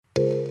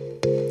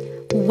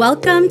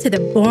Welcome to the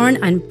Born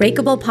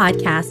Unbreakable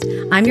podcast.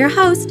 I'm your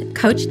host,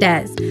 Coach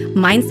Des,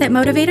 mindset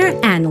motivator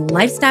and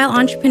lifestyle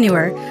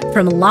entrepreneur.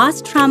 From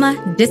loss,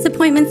 trauma,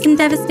 disappointments, and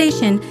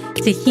devastation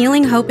to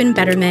healing, hope, and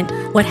betterment,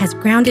 what has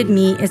grounded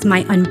me is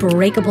my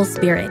unbreakable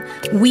spirit.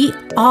 We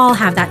all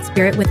have that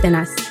spirit within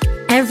us.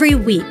 Every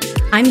week,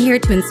 I'm here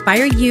to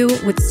inspire you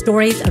with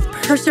stories of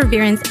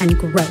perseverance and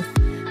growth.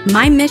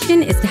 My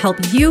mission is to help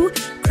you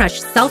crush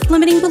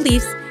self-limiting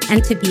beliefs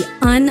and to be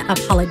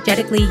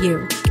unapologetically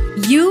you.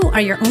 You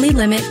are your only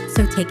limit,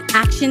 so take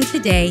action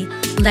today.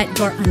 Let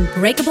your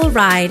unbreakable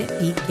ride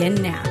begin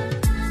now.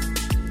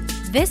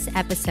 This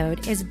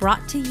episode is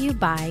brought to you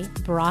by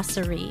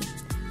Brasserie,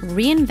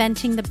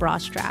 reinventing the bra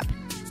strap.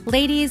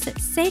 Ladies,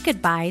 say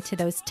goodbye to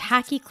those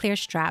tacky clear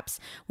straps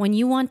when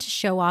you want to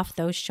show off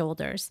those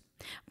shoulders.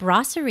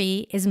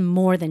 Brasserie is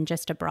more than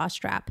just a bra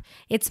strap.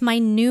 It's my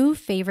new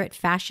favorite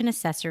fashion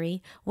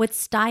accessory with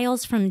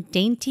styles from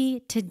dainty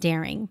to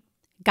daring.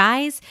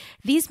 Guys,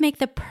 these make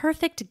the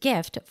perfect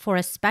gift for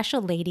a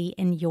special lady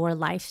in your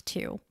life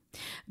too.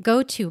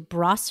 Go to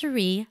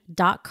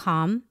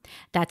brasserie.com.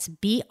 That's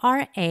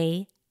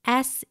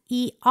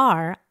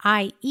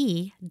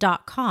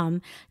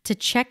BRASERIE.com to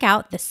check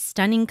out the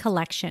stunning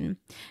collection.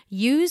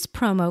 Use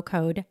promo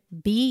code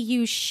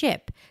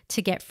BUSHIP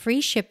to get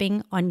free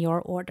shipping on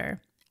your order.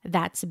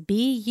 That's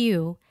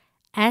BUSHIP.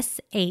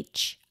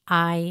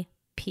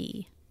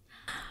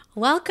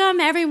 Welcome,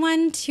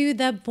 everyone, to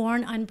the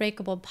Born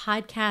Unbreakable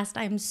podcast.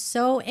 I'm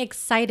so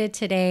excited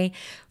today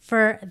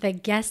for the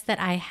guest that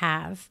I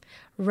have.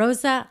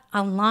 Rosa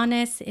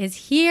Alanis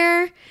is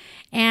here,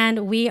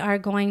 and we are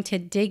going to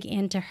dig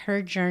into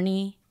her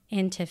journey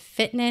into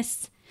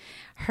fitness,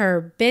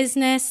 her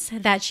business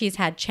that she's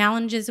had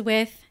challenges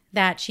with,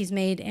 that she's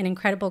made an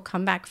incredible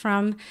comeback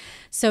from.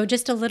 So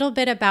just a little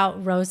bit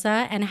about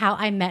Rosa and how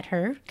I met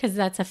her, because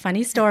that's a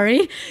funny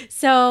story.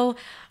 So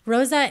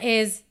Rosa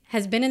has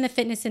been in the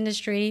fitness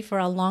industry for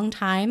a long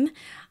time,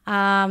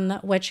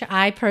 which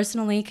I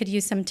personally could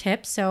use some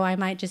tips. So I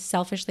might just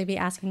selfishly be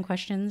asking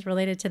questions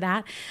related to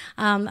that.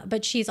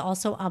 But she's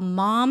also a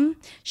mom.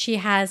 She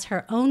has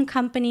her own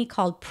company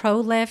called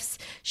ProLifts.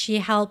 She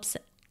helps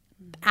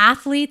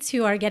athletes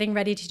who are getting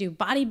ready to do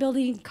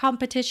bodybuilding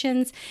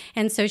competitions.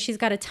 And so she's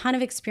got a ton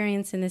of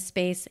experience in this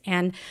space.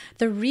 And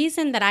the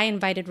reason that I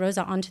invited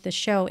Rosa onto the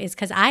show is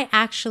because I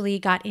actually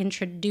got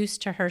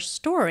introduced to her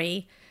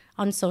story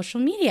on social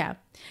media.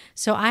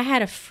 So I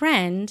had a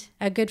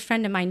good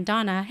friend of mine,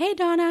 Donna. Hey,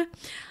 Donna,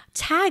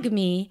 tag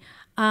me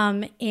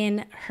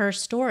in her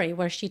story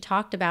where she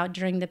talked about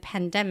during the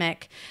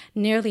pandemic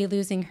nearly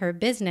losing her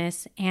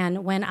business.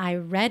 And when I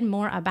read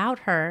more about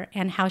her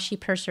and how she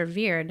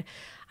persevered,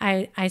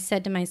 I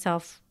said to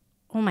myself,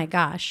 oh my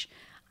gosh,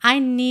 I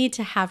need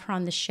to have her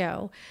on the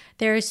show.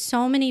 There are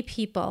so many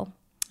people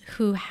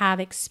who have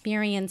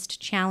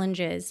experienced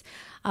challenges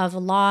of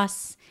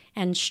loss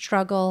and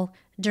struggle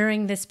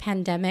during this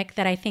pandemic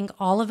that I think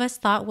all of us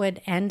thought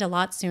would end a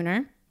lot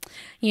sooner.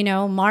 You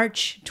know,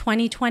 March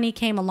 2020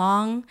 came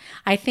along.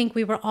 I think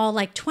we were all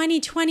like,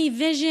 2020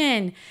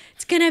 vision.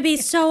 It's going to be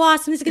so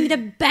awesome. It's going to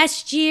be the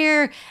best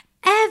year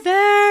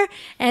ever.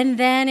 And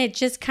then it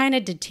just kind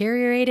of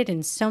deteriorated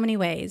in so many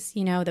ways.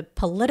 You know, the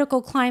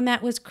political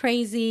climate was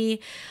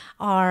crazy,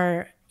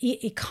 our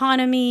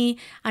economy,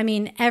 I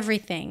mean,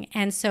 everything.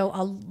 And so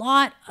a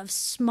lot of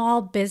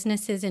small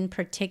businesses in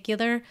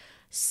particular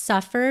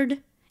suffered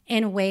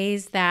in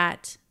ways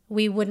that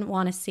we wouldn't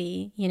want to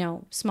see, you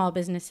know, small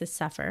businesses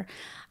suffer.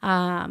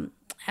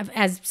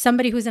 As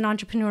somebody who's an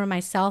entrepreneur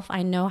myself,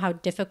 I know how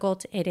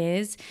difficult it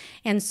is.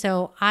 And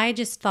so I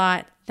just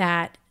thought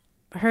that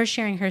her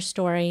sharing her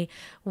story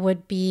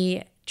would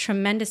be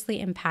tremendously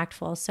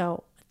impactful.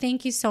 So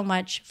thank you so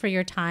much for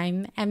your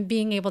time and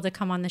being able to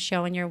come on the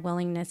show and your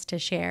willingness to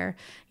share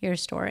your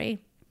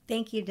story.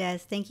 Thank you, Des.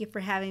 Thank you for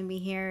having me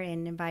here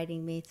and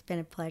inviting me. It's been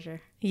a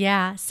pleasure.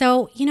 Yeah.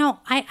 So, you know,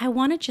 I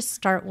want to just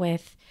start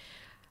with,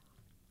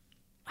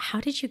 how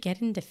did you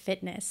get into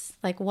fitness?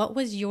 Like, what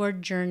was your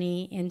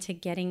journey into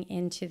getting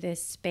into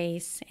this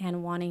space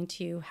and wanting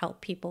to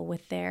help people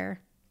with their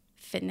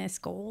fitness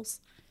goals?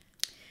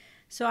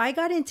 So I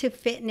got into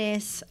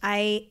fitness.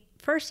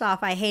 First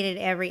off, I hated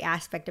every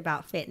aspect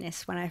about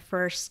fitness when I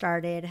first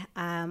started.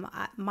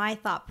 My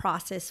thought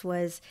process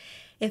was,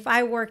 if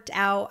I worked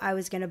out, I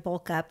was going to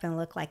bulk up and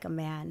look like a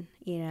man.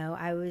 You know,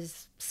 I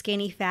was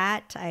skinny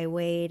fat. I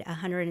weighed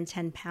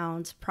 110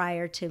 pounds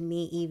prior to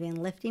me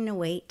even lifting a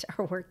weight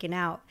or working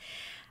out.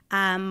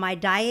 My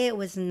diet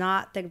was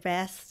not the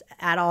best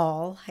at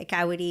all. Like,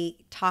 I would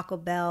eat Taco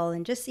Bell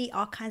and just eat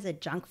all kinds of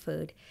junk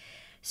food.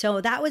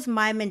 So that was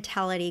my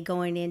mentality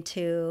going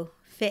into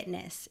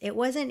fitness. It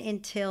wasn't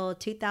until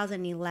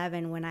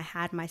 2011 when I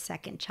had my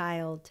second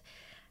child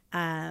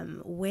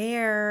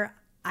where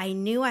I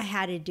knew I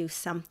had to do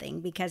something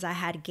because I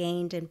had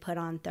gained and put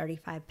on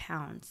 35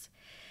 pounds.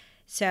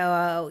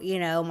 So, you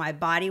know, my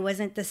body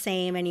wasn't the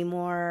same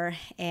anymore.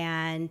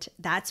 And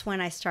that's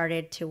when I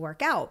started to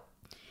work out.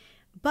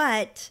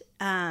 But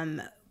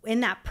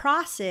in that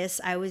process,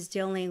 I was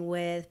dealing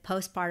with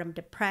postpartum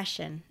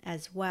depression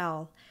as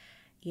well.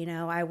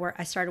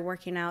 I started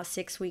working out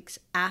 6 weeks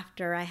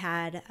after I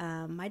had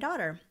my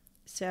daughter.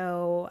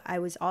 So I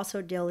was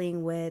also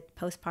dealing with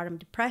postpartum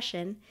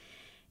depression,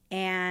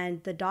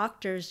 and the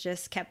doctors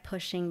just kept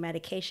pushing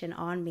medication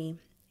on me.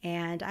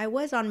 And I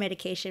was on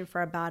medication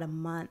for about a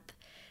month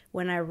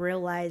when I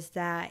realized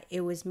that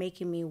it was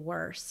making me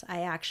worse.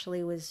 I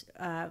actually was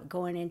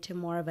going into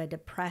more of a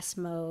depressed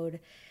mode.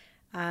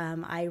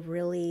 I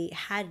really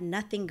had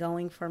nothing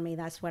going for me.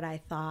 That's what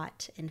I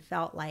thought and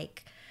felt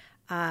like.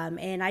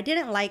 And I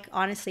didn't like,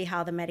 honestly,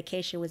 how the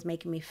medication was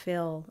making me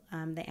feel,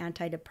 the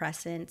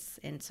antidepressants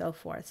and so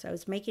forth. So it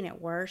was making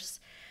it worse.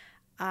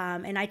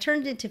 And I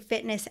turned into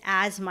fitness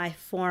as my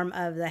form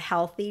of the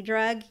healthy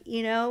drug,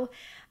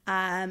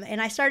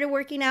 and I started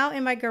working out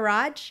in my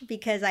garage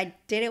because I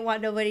didn't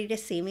want nobody to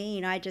see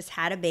me. I just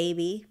had a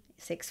baby,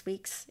 6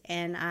 weeks,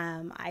 and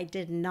I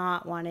did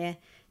not want to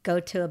go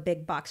to a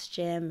big box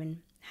gym and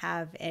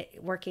have it.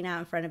 Working out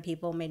in front of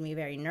people made me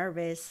very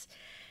nervous.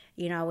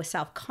 I was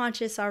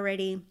self-conscious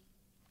already.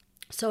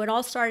 So it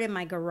all started in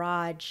my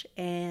garage,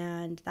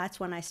 and that's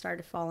when I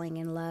started falling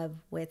in love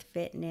with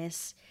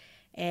fitness.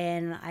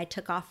 And I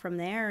took off from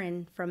there,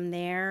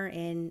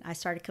 and I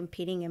started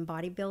competing in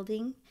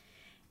bodybuilding.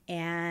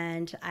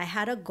 And I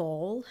had a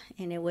goal,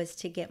 and it was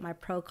to get my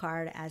pro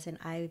card as an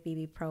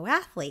IFBB pro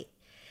athlete.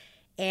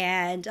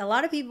 And a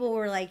lot of people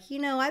were like,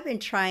 I've been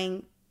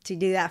trying to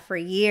do that for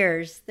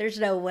years. There's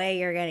no way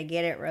you're going to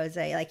get it,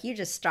 Rosa. Like, you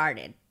just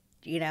started,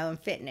 in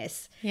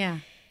fitness. Yeah.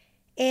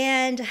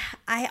 And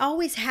I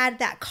always had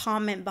that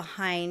comment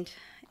behind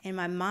in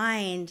my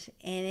mind,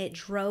 and it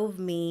drove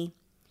me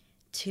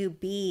to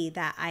be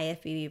that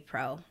IFBB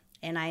pro.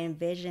 And I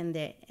envisioned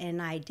it,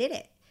 and I did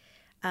it.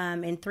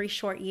 In 3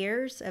 short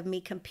years of me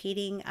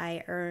competing,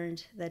 I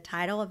earned the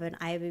title of an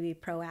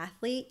IFBB pro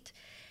athlete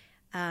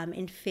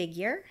in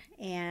figure.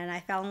 And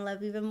I fell in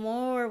love even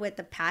more with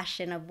the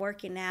passion of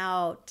working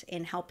out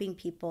and helping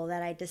people,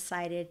 that I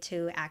decided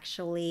to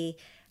actually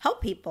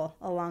help people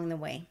along the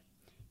way.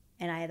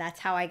 And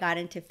that's how I got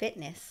into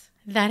fitness.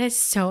 That is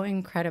so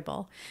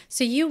incredible.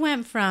 So you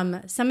went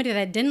from somebody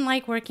that didn't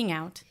like working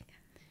out,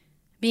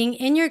 being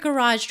in your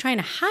garage trying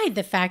to hide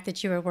the fact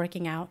that you were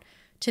working out,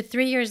 to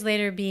 3 years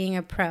later being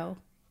a pro,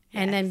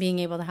 and then being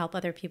able to help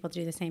other people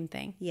do the same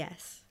thing.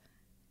 Yes.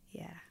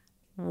 Yeah.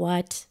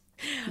 What?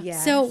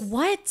 Yes. So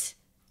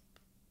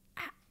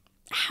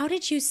how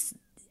did you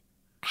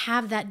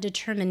have that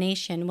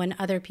determination when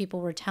other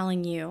people were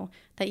telling you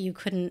that you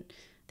couldn't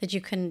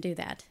do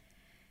that?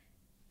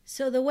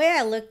 So the way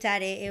I looked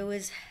at it, it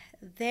was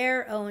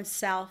their own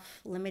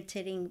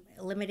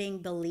limiting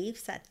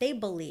beliefs that they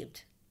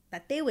believed,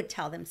 that they would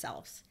tell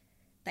themselves.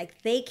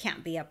 Like, they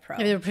can't be a pro.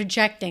 They were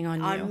projecting on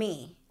you. On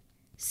me.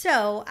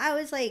 So I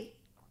was like,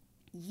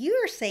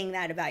 you're saying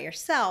that about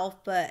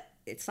yourself, but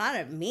it's not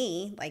of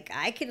me. Like,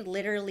 I could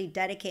literally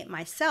dedicate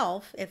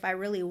myself. If I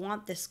really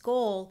want this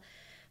goal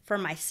for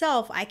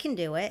myself, I can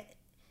do it.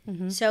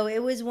 Mm-hmm. So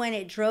it was when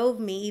it drove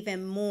me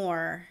even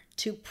more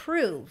to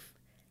prove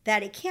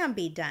that it can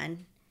be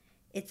done.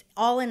 It's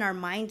all in our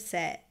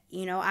mindset.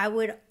 I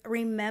would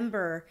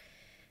remember,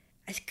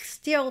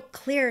 still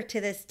clear to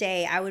this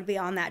day, I would be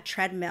on that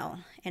treadmill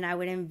and I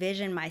would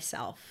envision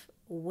myself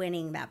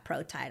winning that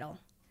pro title,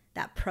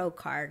 that pro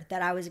card,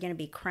 that I was going to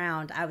be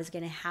crowned. I was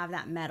going to have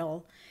that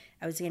medal.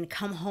 I was going to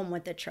come home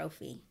with the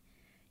trophy.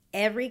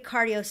 Every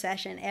cardio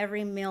session,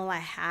 every meal I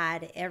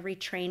had, every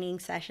training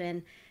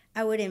session,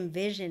 I would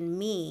envision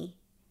me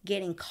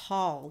getting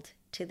called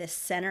to the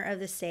center of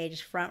the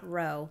stage, front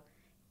row,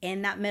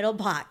 in that middle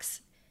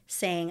box,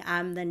 saying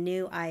I'm the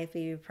new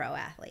IFBB pro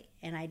athlete.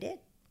 And I did.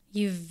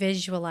 You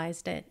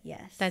visualized it.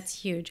 Yes.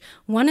 That's huge.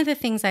 One of the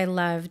things I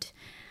loved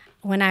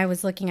when I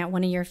was looking at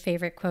one of your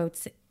favorite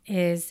quotes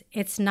is,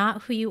 it's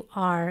not who you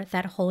are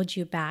that holds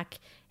you back.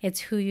 It's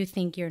who you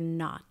think you're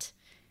not.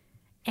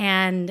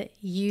 And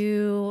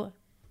you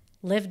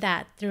lived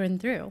that through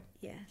and through.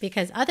 Yes.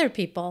 Because other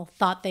people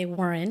thought they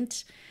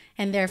weren't,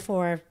 and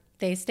therefore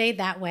they stayed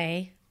that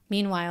way.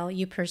 Meanwhile,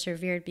 you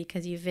persevered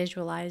because you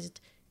visualized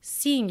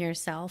seeing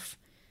yourself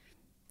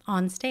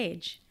on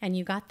stage, and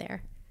you got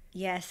there.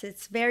 Yes,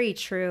 it's very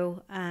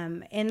true.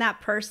 And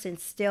that person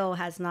still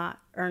has not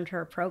earned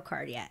her pro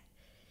card yet.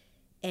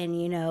 And,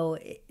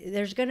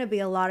 there's going to be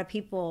a lot of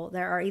people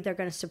that are either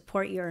going to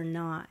support you or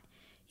not.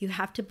 You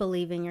have to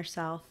believe in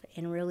yourself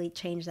and really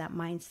change that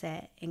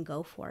mindset and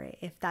go for it.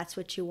 If that's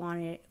what you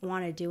want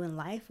to do in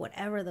life,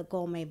 whatever the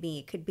goal may be,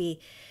 it could be,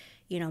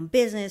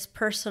 business,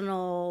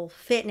 personal,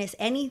 fitness,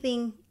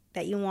 anything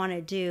that you want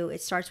to do,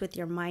 it starts with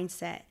your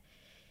mindset.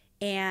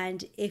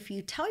 And if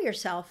you tell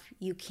yourself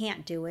you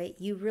can't do it,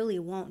 you really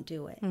won't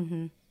do it.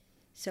 Mm-hmm.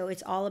 So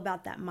it's all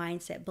about that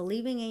mindset,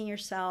 believing in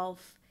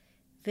yourself,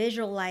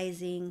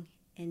 visualizing,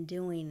 and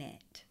doing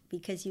it,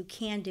 because you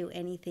can do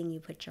anything you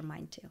put your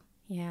mind to.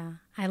 Yeah,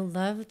 I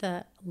love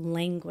the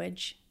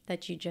language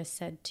that you just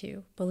said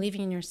too.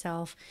 Believing in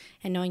yourself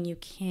and knowing you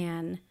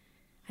can.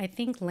 I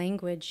think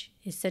language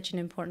is such an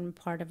important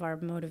part of our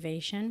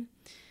motivation.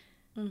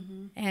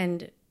 Mm-hmm.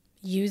 And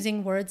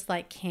using words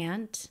like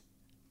can't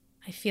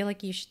I feel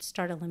like you should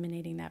start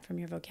eliminating that from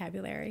your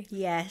vocabulary.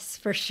 Yes,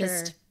 for sure.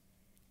 Just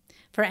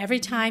for every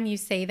time you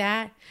say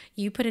that,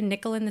 you put a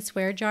nickel in the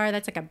swear jar.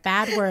 That's like a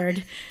bad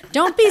word.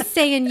 Don't be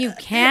saying you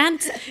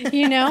can't,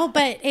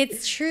 but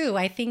it's true.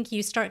 I think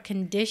you start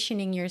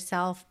conditioning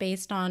yourself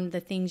based on the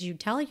things you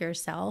tell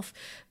yourself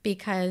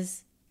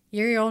because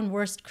you're your own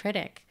worst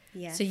critic.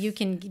 Yes. So you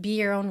can be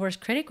your own worst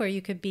critic or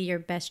you could be your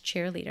best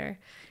cheerleader.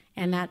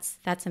 And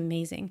that's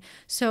amazing.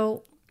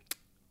 So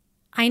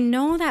I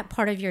know that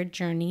part of your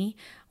journey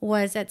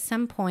was at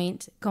some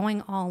point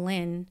going all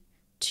in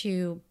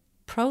to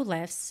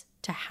ProLifts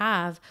to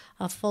have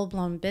a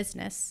full-blown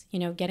business,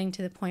 getting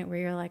to the point where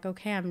you're like,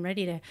 okay, I'm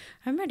ready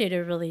to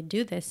really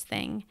do this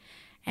thing.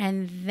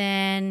 And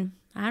then,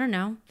 I don't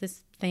know,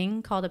 this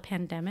thing called a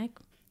pandemic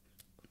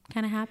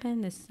kind of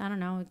happened.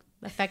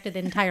 Affected the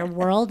entire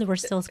world. We're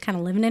still kind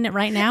of living in it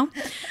right now,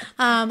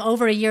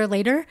 over a year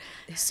later.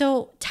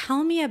 So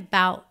tell me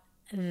about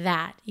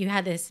that. You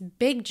had this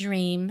big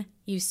dream.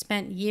 You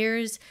spent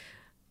years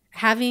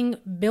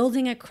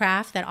building a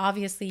craft that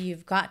obviously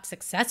you've got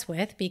success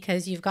with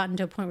because you've gotten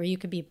to a point where you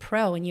could be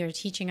pro and you're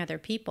teaching other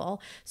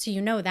people. So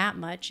you know that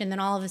much. And then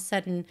all of a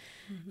sudden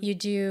you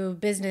do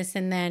business.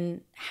 And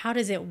then how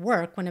does it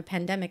work when a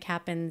pandemic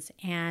happens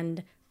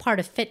and part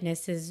of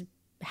fitness is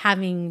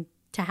having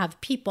to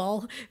have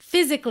people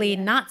physically,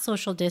 not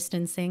social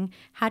distancing?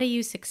 How do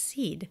you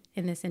succeed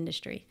in this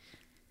industry?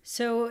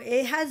 So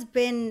it has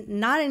been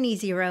not an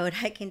easy road,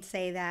 I can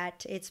say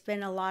that. It's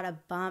been a lot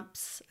of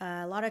bumps,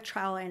 a lot of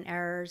trial and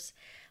errors,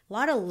 a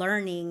lot of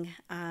learning.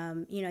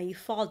 You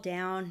fall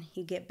down,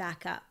 you get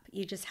back up.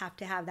 You just have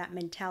to have that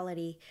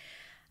mentality.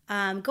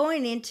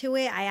 Going into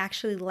it, I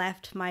actually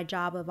left my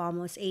job of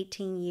almost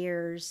 18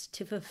 years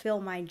to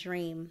fulfill my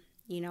dream.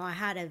 I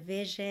had a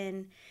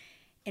vision.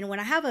 And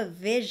when I have a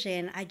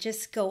vision, I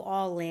just go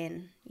all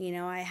in.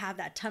 I have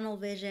that tunnel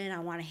vision. I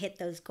want to hit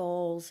those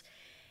goals.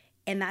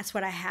 And that's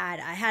what I had.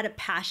 I had a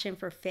passion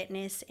for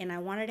fitness and I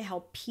wanted to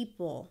help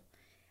people.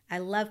 I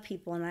love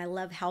people and I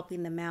love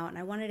helping them out. And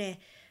I wanted to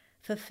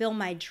fulfill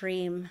my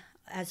dream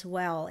as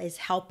well, is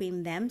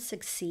helping them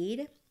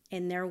succeed,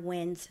 and their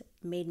wins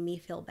made me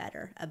feel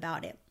better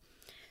about it.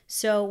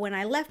 So when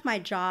I left my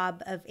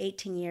job of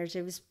 18 years,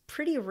 it was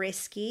pretty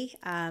risky.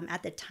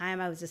 At the time,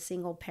 I was a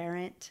single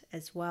parent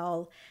as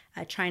well,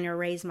 trying to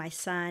raise my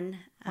son.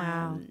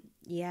 Wow.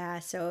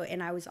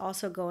 And I was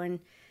also going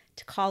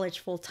to college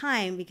full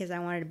time because I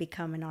wanted to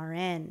become an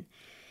RN.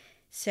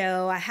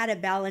 So I had to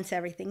balance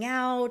everything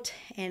out,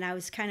 and I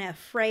was kind of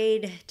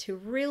afraid to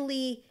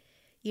really,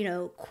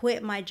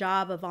 quit my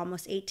job of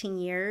almost 18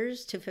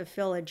 years to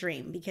fulfill a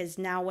dream, because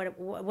now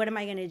what am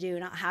I going to do?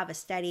 Not have a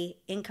steady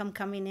income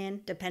coming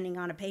in depending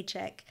on a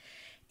paycheck,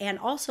 and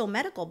also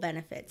medical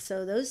benefits.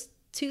 So those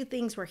two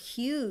things were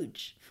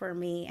huge for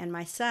me and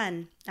my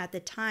son at the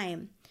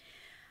time.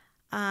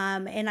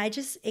 And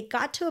it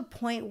got to a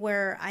point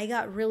where I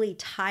got really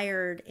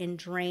tired and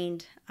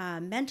drained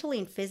mentally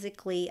and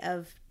physically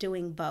of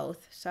doing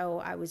both. So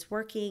I was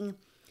working,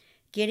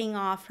 getting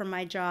off from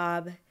my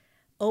job,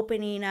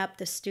 opening up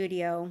the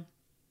studio,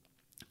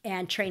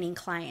 and training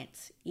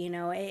clients.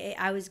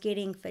 I was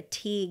getting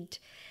fatigued.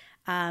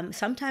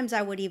 Sometimes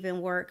I would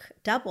even work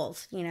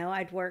doubles.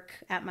 I'd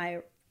work at my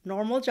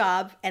normal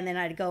job and then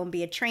I'd go and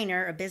be a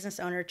trainer, a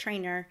business owner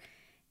trainer,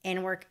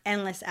 and work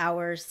endless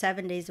hours,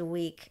 7 days a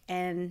week.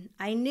 And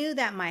I knew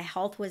that my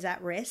health was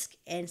at risk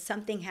and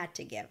something had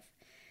to give.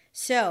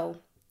 So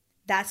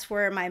that's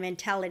where my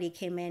mentality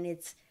came in.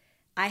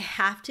 I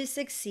have to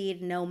succeed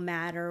no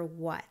matter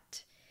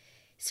what.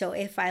 So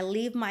if I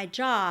leave my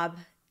job,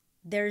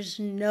 there's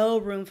no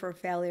room for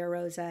failure,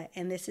 Rosa.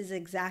 And this is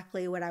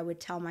exactly what I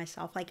would tell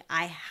myself.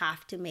 I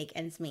have to make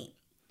ends meet.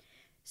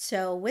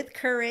 So with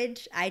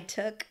courage, I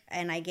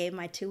gave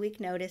my 2-week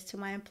notice to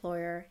my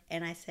employer,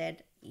 and I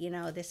said,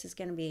 this is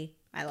going to be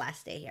my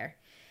last day here.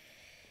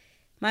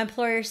 My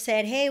employer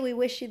said, hey, we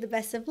wish you the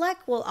best of luck.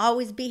 We'll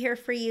always be here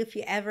for you. If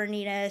you ever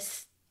need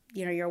us,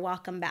 you're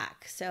welcome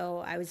back.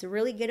 So I was a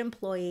really good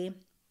employee,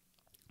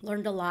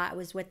 learned a lot. I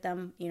was with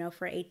them,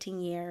 for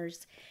 18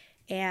 years.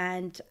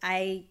 And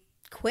I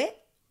quit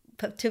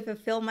to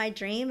fulfill my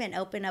dream and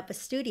open up a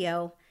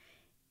studio.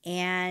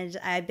 And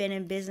I've been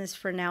in business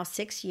for now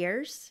 6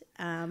 years.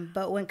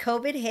 But when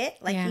COVID hit,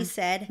 you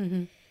said,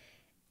 mm-hmm.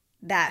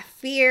 that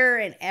fear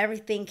and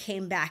everything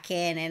came back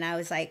in, and I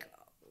was like,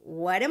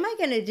 what am I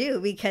going to do?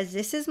 Because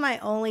this is my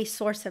only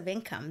source of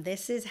income.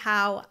 This is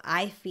how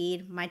I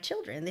feed my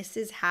children. This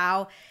is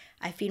how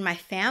I feed my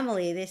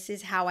family. This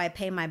is how I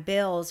pay my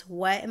bills.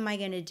 What am I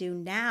going to do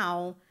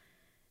now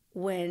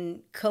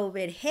when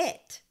COVID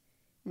hit?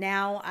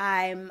 Now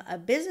I'm a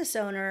business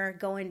owner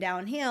going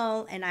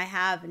downhill and I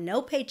have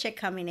no paycheck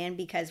coming in,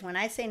 because when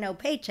I say no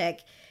paycheck,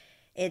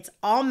 it's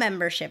all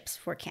memberships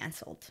were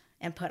canceled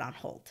and put on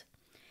hold.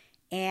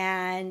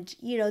 And,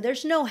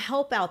 there's no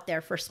help out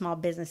there for small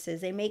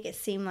businesses. They make it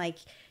seem like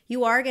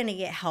you are going to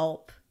get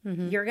help.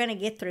 Mm-hmm. You're going to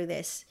get through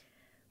this.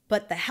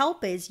 But the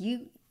help is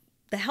you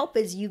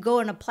go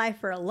and apply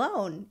for a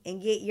loan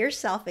and get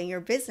yourself and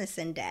your business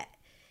in debt.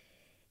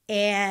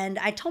 And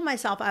I told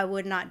myself I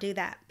would not do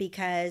that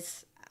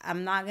because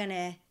I'm not going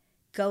to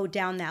go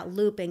down that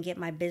loop and get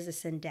my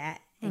business in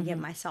debt and get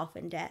myself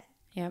in debt.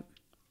 Yep.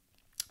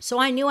 So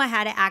I knew I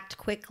had to act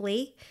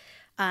quickly.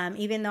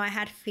 Even though I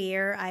had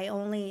fear,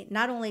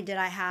 not only did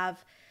I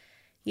have,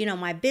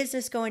 my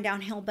business going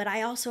downhill, but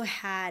I also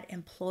had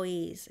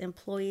employees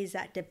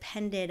that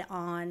depended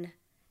on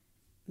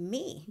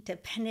me,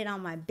 depended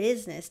on my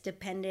business,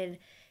 depended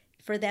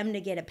for them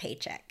to get a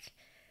paycheck.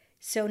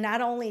 So not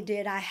only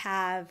did I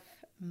have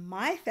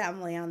my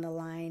family on the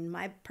line,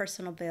 my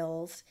personal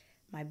bills,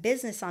 my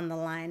business on the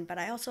line, but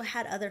I also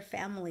had other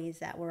families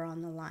that were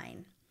on the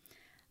line.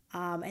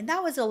 And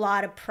that was a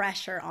lot of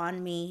pressure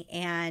on me.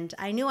 And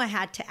I knew I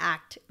had to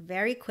act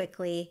very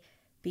quickly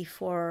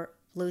before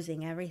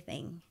losing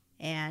everything.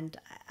 And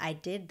I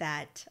did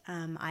that.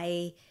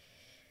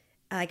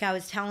 Like I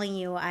was telling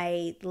you,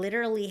 I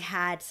literally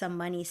had some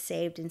money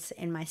saved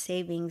in my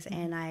savings.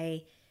 And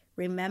I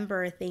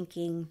remember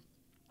thinking,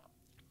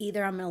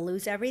 either I'm going to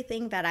lose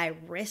everything that I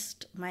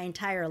risked my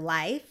entire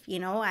life.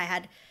 I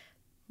had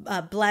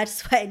blood,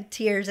 sweat, and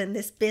tears in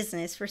this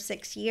business for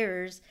 6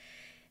 years.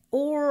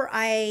 Or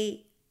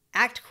I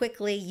act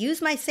quickly, use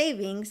my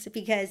savings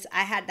because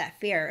I had that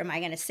fear. Am I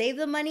going to save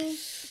the money?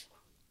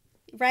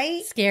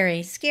 Right?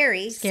 Scary.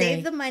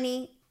 Save the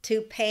money to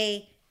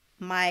pay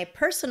my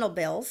personal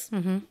bills,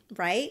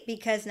 right?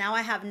 Because now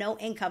I have no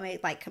income,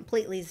 like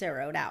completely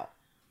zeroed out.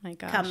 My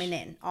gosh. Coming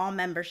in. All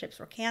memberships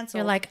were canceled.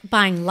 You're like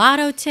buying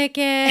lotto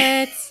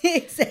tickets.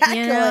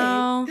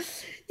 Exactly.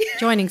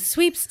 Joining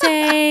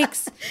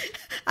sweepstakes.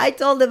 I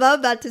told them I'm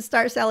about to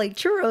start selling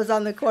churros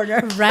on the corner.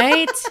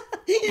 Right?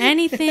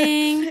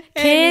 Anything.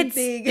 Kids,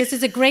 this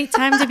is a great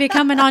time to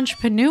become an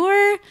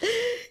entrepreneur.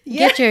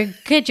 Yeah.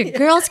 Get your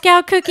Girl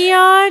Scout cookie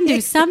on.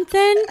 Do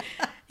something.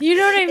 You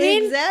know what I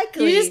mean?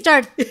 Exactly. You just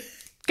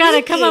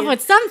gotta come up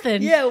with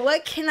something. Yeah,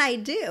 what can I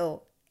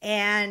do?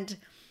 And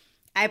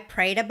I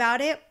prayed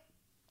about it.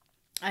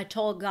 I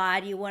told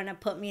God, you want to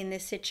put me in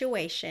this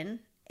situation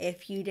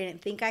if you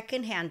didn't think I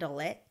can handle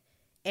it.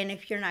 And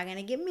if you're not going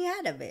to get me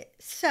out of it.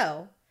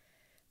 So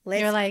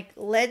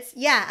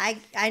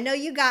I know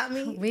you got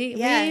me.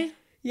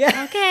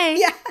 Yeah. Okay.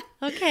 Yeah.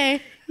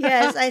 Okay.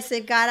 Yes. I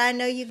said, God, I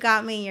know you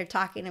got me. And you're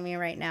talking to me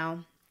right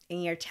now.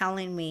 And you're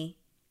telling me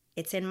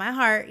it's in my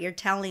heart. You're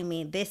telling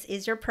me this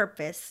is your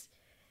purpose.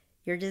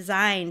 You're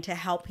designed to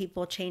help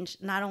people change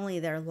not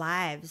only their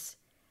lives,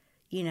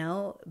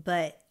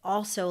 but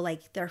also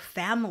like their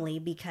family,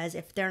 because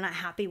if they're not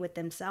happy with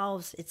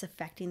themselves, it's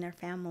affecting their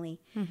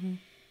family. Mm-hmm.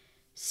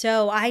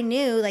 So I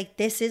knew like,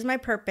 this is my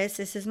purpose.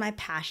 This is my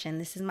passion.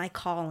 This is my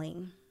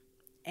calling.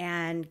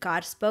 And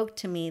God spoke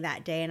to me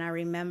that day. And I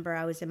remember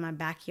I was in my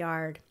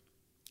backyard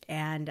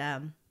and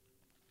I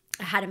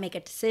had to make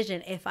a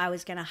decision if I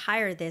was going to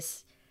hire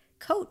this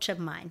coach of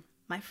mine,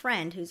 my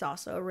friend, who's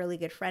also a really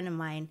good friend of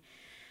mine,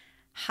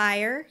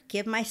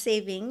 give my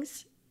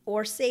savings,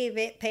 or save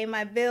it, pay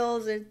my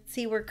bills, and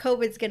see where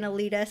COVID's going to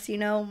lead us,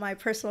 my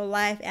personal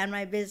life and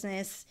my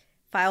business,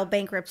 file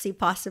bankruptcy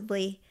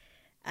possibly,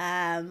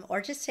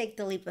 or just take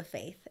the leap of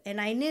faith.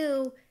 And I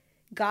knew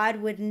God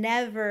would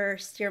never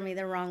steer me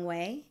the wrong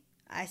way.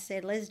 I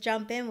said, let's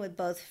jump in with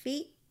both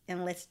feet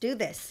and let's do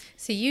this.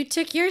 So you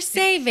took your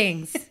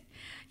savings,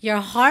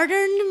 your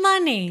hard-earned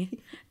money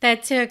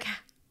that took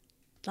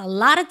a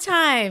lot of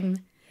time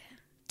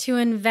to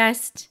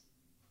invest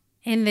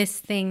in this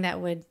thing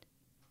that would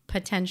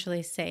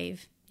potentially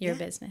save your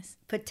business.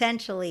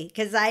 Potentially,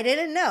 because I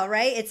didn't know,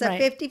 right? It's a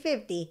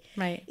 50-50.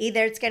 Right.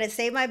 Either it's going to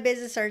save my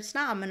business or it's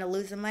not. I'm going to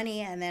lose the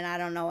money and then I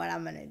don't know what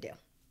I'm going to do.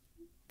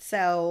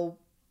 So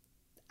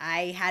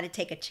I had to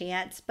take a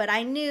chance. But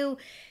I knew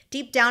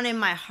deep down in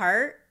my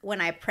heart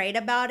when I prayed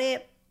about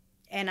it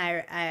and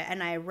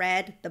I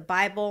read the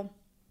Bible,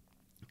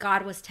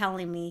 God was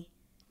telling me,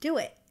 do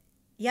it.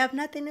 You have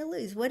nothing to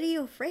lose. What are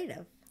you afraid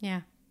of?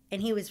 Yeah.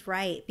 And he was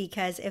right,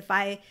 because if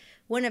I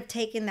wouldn't have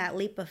taken that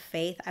leap of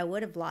faith, I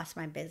would have lost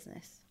my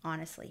business,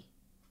 honestly.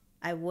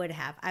 I would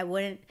have. I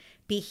wouldn't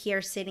be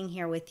here sitting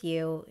here with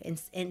you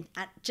and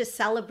I just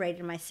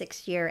celebrated my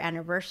 6-year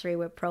anniversary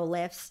with Pro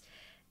Lifts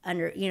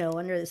under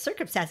the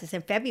circumstances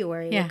in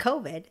February with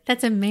COVID.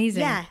 That's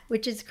amazing. Yeah,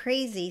 which is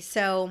crazy.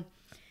 So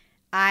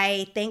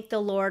I thank the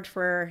Lord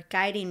for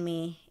guiding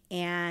me,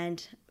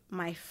 and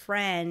my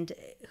friend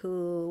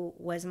who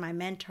was my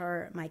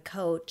mentor, my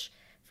coach,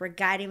 for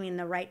guiding me in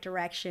the right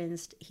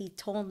directions. He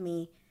told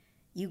me,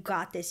 you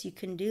got this, you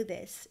can do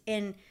this.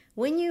 And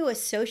when you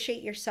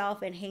associate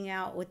yourself and hang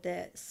out with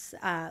the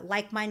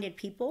like-minded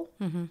people,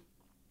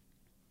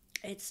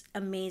 it's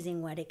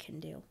amazing what it can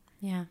do.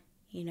 Yeah.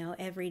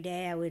 Every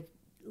day I would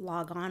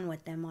log on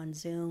with them on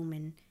Zoom,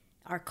 and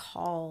our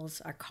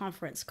calls, our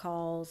conference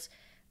calls,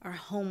 our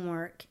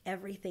homework,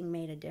 everything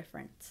made a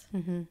difference.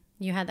 Mm-hmm.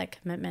 You had that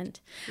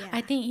commitment. Yeah.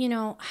 I think,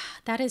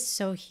 that is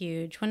so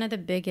huge. One of the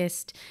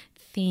biggest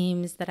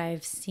themes that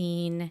I've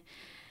seen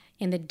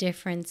in the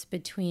difference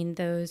between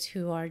those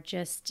who are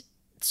just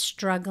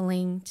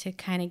struggling to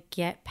kind of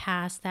get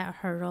past that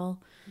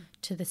hurdle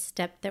to the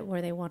step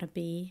where they want to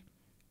be,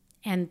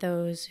 and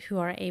those who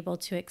are able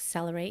to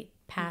accelerate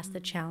past the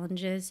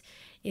challenges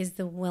is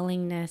the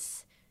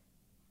willingness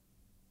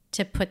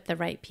to put the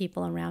right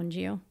people around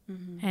you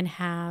and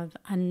have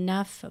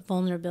enough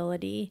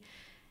vulnerability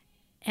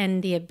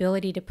and the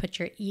ability to put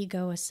your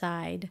ego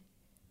aside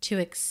to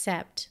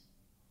accept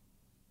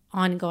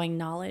ongoing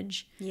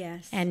knowledge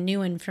Yes. and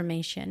new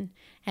information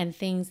and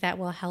things that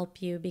will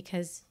help you,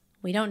 because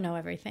we don't know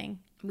everything.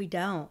 We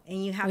don't.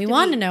 And you have We to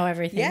want be, to know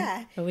everything,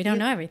 Yeah. but we don't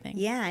know everything.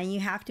 Yeah, and you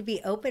have to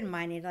be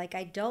open-minded. Like,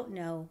 I don't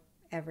know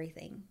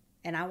everything.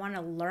 And I want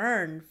to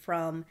learn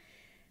from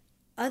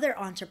other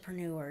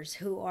entrepreneurs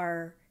who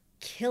are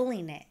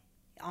killing it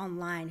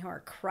online, who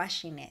are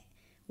crushing it.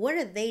 What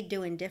are they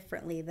doing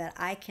differently that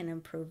I can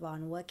improve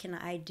on? What can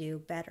I do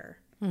better?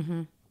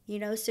 Mm-hmm. You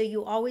know, so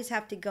you always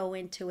have to go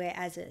into it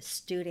as a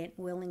student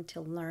willing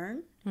to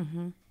learn,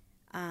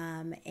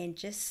 and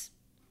just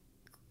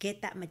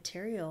get that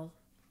material.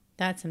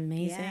 That's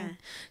amazing. Yeah.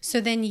 So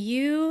then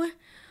you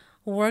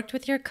worked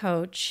with your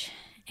coach,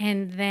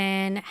 and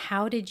then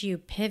how did you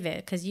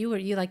pivot? Because you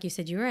like you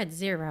said, you were at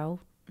 0.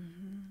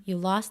 You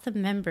lost the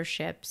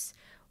memberships.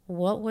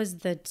 What was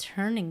the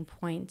turning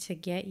point to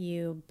get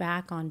you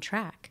back on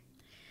track?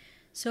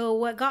 So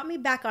what got me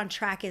back on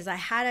track is I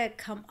had to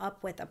come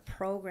up with a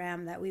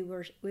program that we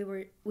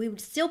would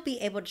still be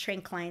able to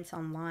train clients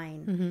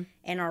online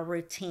in our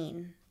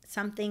routine.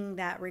 Something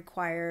that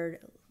required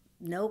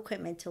no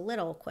equipment to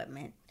little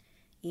equipment,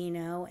 you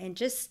know, and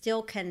just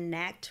still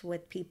connect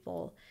with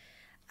people.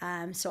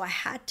 So I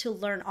had to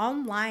learn.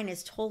 Online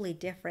is totally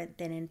different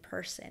than in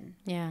person.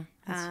 Yeah,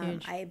 that's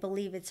huge. I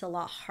believe it's a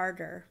lot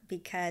harder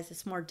because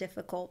it's more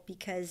difficult,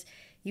 because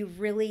you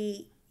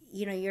really,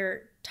 you know,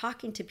 you're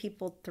talking to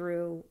people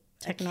through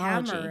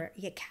Technology.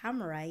 a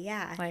camera,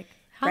 yeah. Like,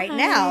 right hi.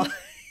 now.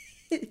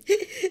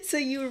 So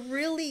you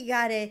really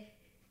got to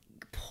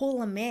pull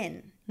them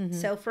in.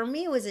 So for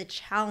me, it was a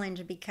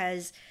challenge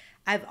because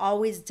I've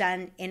always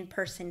done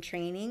in-person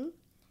training.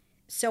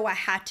 So I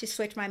had to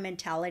switch my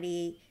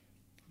mentality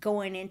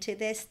going into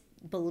this,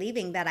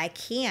 believing that I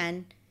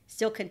can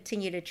still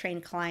continue to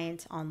train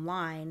clients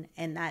online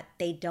and that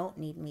they don't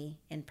need me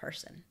in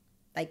person.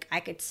 Like, I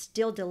could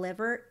still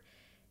deliver,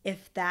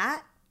 if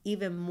that,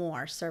 even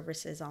more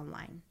services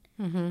online.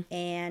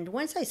 And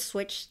once I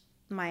switched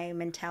my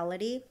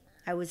mentality,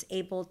 I was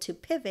able to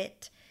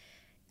pivot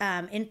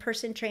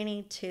in-person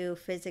training to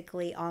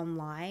physically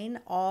online.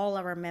 All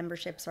of our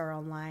memberships are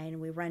online.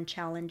 We run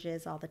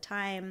challenges all the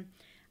time.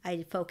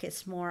 I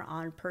focus more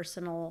on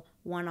personal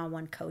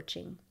one-on-one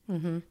coaching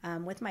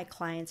with my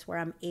clients, where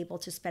I'm able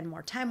to spend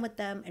more time with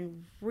them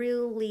and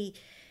really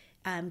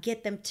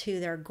get them to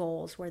their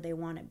goals where they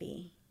want to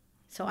be.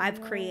 So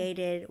I've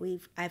created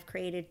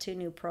 2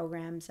 new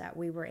programs that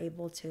we were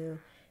able to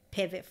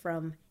pivot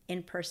from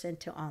in-person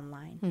to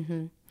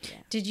online.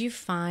 Did you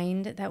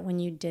find that when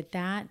you did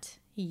that,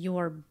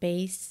 your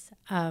base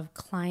of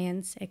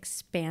clients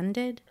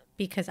expanded?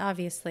 Because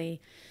obviously,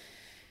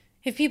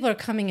 if people are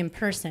coming in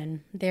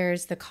person,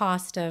 there's the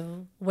cost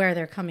of where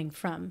they're coming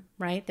from,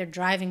 right? They're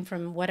driving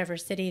from whatever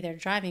city they're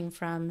driving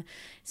from.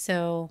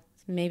 So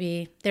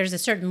maybe there's a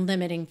certain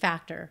limiting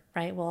factor,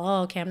 right?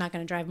 Well, okay, I'm not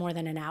going to drive more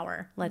than an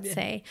hour, let's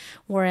say.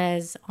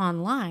 Whereas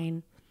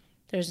online,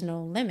 there's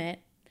no limit.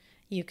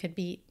 You could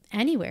be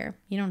anywhere.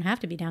 You don't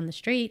have to be down the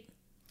street.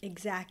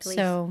 Exactly.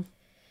 So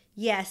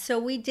Yeah, so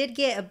we did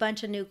get a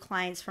bunch of new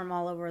clients from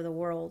all over the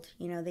world.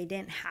 You know, they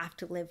didn't have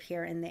to live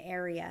here in the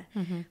area,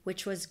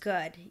 which was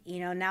good. You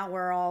know, now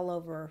we're all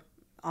over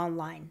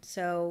online.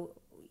 So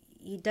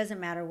it doesn't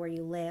matter where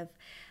you live.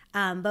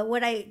 But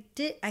what I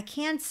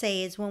can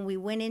say is, when we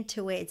went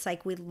into it, it's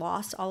like we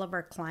lost all of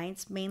our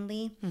clients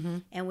mainly,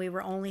 and we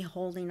were only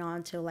holding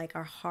on to like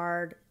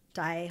our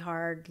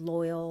die-hard,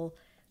 loyal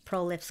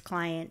ProLifts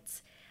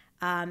clients.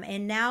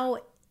 And now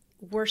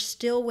we're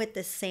still with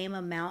the same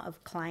amount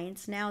of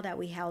clients now that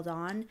we held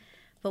on,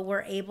 but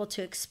we're able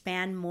to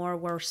expand more.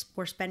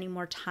 We're spending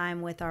more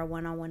time with our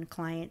one-on-one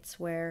clients,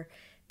 where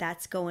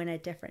that's going a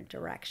different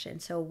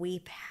direction. So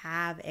we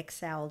have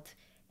excelled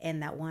in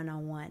that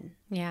one-on-one.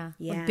 yeah,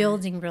 Yeah. we're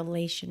building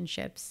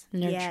relationships,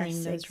 nurturing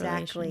Yes, those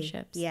exactly.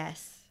 relationships.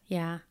 Yes.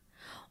 Yeah.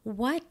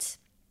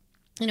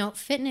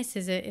 Fitness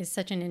is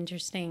such an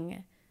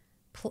interesting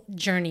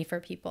journey for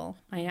people.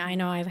 I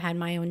know I've had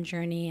my own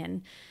journey,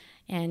 and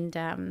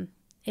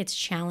it's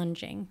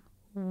challenging.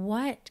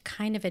 What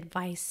kind of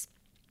advice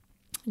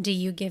do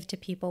you give to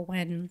people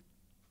when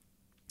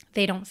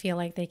they don't feel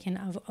like they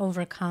can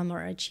overcome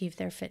or achieve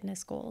their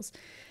fitness goals?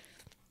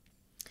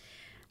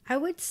 I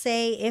would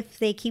say if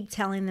they keep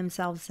telling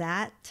themselves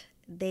that,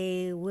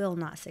 they will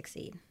not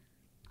succeed.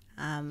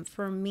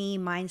 For me,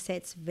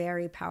 mindset's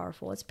very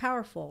powerful. It's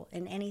powerful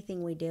in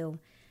anything we do,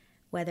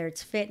 whether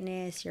it's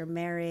fitness, your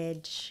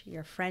marriage,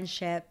 your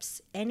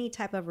friendships, any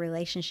type of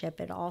relationship.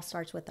 It all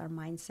starts with our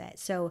mindset.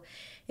 So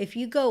if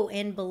you go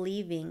in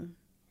believing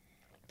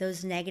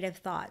those negative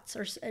thoughts,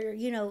 or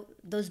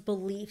those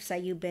beliefs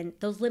that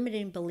those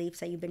limiting beliefs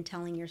that you've been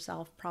telling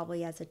yourself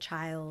probably as a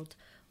child,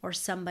 or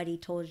somebody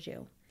told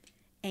you,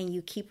 and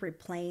you keep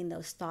replaying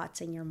those thoughts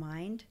in your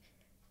mind,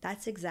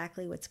 that's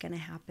exactly what's going to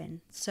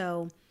happen.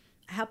 So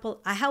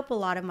I help a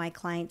lot of my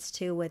clients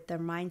too with their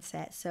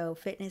mindset. So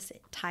fitness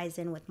ties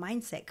in with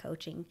mindset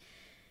coaching.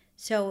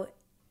 So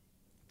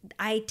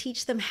I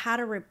teach them how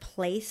to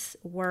replace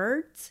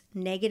words,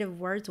 negative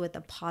words, with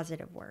a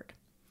positive word.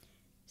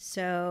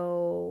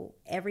 So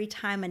every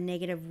time a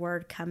negative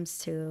word comes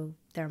to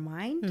their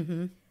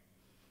mind,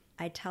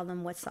 I tell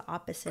them, what's the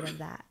opposite of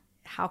that?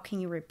 How can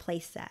you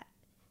replace that?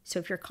 So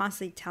if you're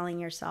constantly telling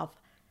yourself,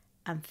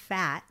 I'm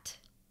fat,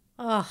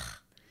 Ugh,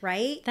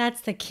 right?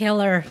 that's the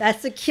killer.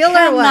 That's the killer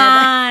Come one.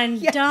 on,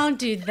 don't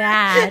do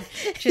that.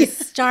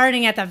 Just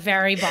starting at the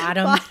very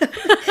bottom.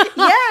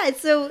 Yeah,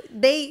 so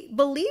they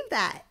believe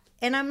that.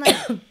 And I'm like,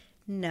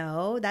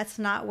 no, that's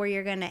not where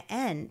you're going to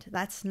end.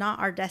 That's not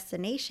our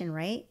destination,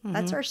 right?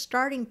 That's our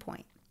starting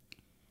point.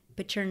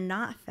 But you're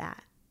not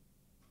fat.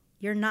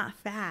 You're not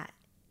fat.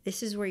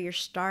 This is where you're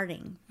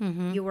starting.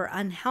 You were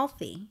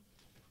unhealthy.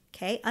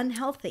 Okay?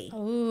 Unhealthy.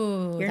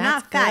 Ooh, You're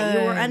that's not fat.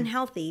 You were good.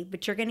 unhealthy,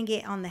 but you're going to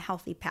get on the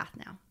healthy path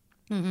now.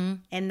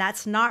 And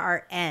that's not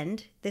our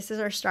end. This is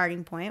our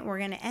starting point. We're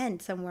going to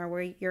end somewhere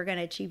where you're going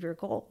to achieve your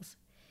goals.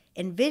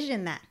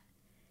 Envision that.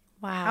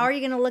 Wow. How are you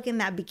going to look in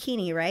that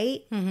bikini,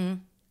 right?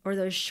 Or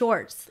those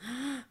shorts?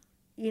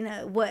 You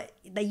know, what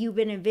that you've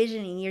been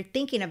envisioning. You're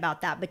thinking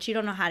about that, but you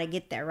don't know how to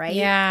get there, right?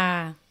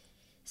 Yeah.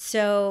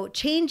 So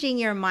changing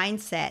your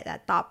mindset,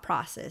 that thought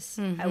process,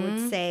 I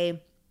would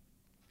say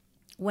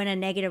when a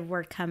negative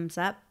word comes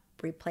up,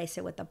 replace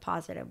it with a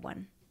positive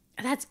one.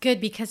 That's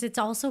good because it's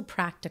also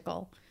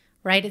practical,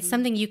 right? It's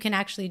something you can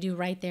actually do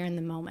right there in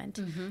the moment.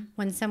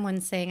 When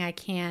someone's saying, I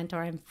can't,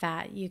 or I'm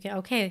fat, you can,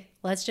 okay,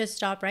 let's just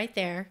stop right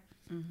there,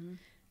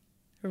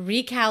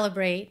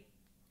 recalibrate,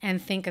 and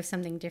think of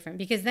something different,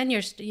 because then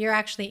you're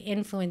actually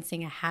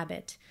influencing a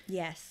habit.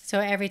 Yes. So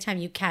every time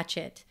you catch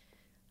it,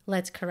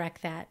 let's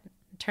correct that,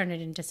 turn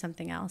it into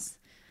something else.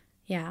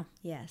 Yeah.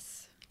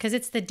 Yes. Because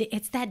it's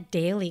that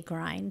daily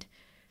grind,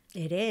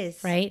 It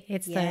is. right?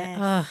 It's Yes.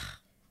 the, ugh,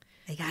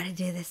 I got to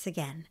do this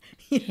again.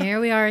 here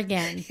we are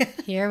again.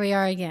 Here we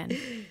are again,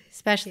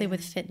 especially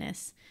with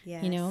fitness,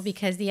 you know, Yes.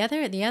 because the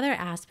other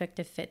aspect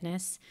of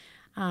fitness,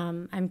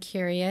 I'm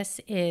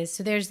curious is,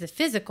 so there's the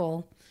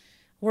physical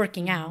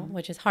working out,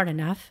 which is hard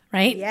enough,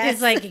 right? Yes.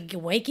 It's like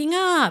waking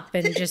up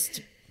and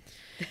just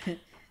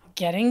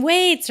getting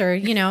weights, or,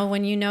 you know,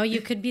 when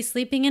you could be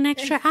sleeping an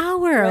extra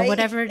hour or Right.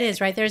 whatever it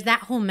is, right? There's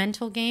that whole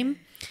mental game.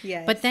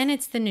 Yes. But then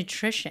it's the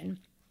nutrition.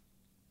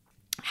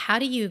 How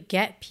do you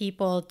get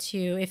people to,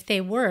 if they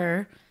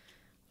were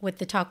with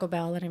the Taco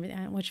Bell and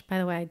everything, which, by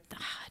the way,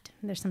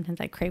 there's sometimes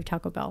I crave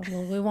Taco Bell.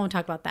 Well, we won't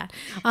talk about that.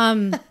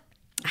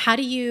 What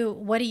do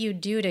you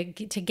do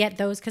to get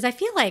those? Because I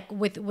feel like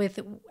with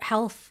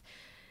health,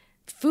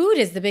 food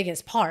is the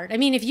biggest part. I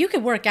mean, if you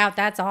could work out,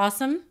 that's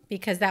awesome,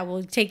 because that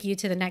will take you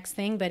to the next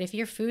thing. But if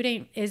your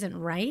food isn't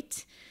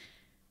right,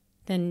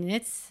 then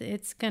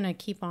it's gonna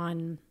keep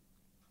on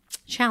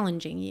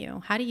challenging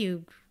you. How do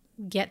you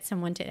get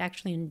someone to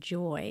actually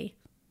enjoy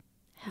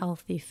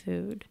healthy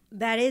food?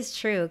 That is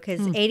true,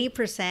 because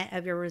 80%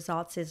 of your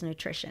results is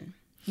nutrition.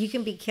 You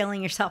can be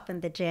killing yourself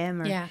in the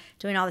gym or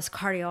doing all this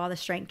cardio, all the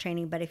strength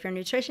training, but if your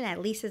nutrition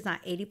at least is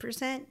not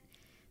 80%,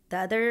 the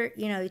other,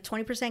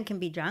 20% can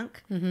be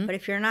junk. But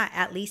if you're not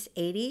at least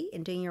 80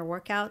 and doing your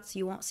workouts,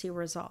 you won't see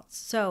results.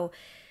 So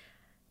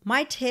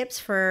my tips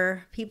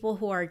for people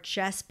who are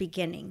just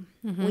beginning,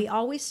 we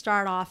always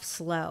start off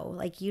slow.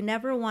 Like, you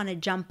never want to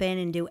jump in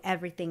and do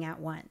everything at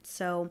once.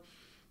 So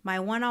my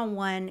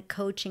one-on-one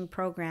coaching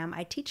program,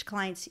 I teach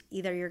clients,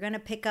 either you're going to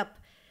pick up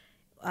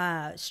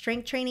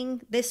strength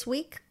training this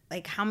week.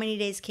 Like, how many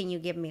days can you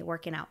give me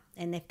working out?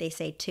 And if they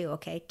say 2,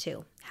 okay,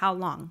 2. How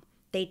long?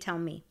 They tell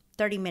me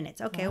 30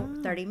 minutes. Okay,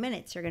 30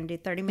 minutes. You're going to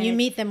do 30 minutes. You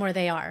meet them where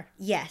they are.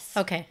 Yes.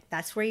 Okay.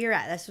 That's where you're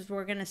at. That's where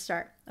we're going to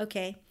start.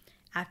 Okay.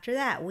 After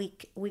that,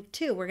 week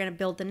 2, we're going to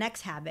build the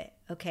next habit.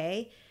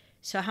 Okay.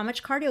 So how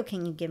much cardio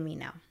can you give me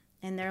now?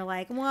 And they're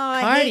like, well,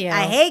 I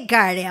hate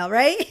cardio,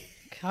 right?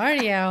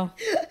 Cardio.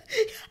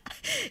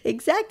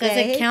 Exactly. Does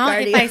it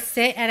count if I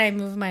sit and I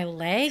move my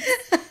legs?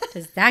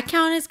 Does that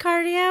count as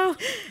cardio?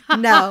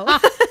 No.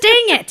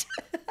 Dang it.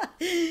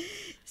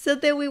 So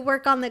then we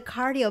work on the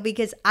cardio,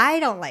 because I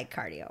don't like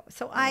cardio.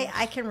 So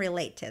I can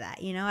relate to that.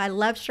 I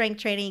love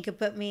strength training. You could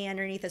put me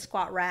underneath a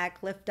squat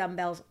rack, lift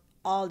dumbbells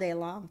all day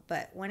long.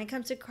 But when it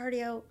comes to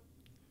cardio,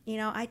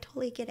 I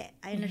totally get it.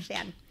 I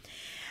understand.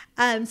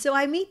 So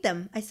I meet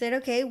them. I said,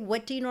 okay,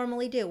 what do you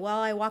normally do? Well,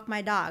 I walk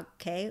my dog.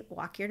 Okay,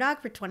 walk your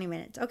dog for 20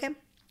 minutes. Okay,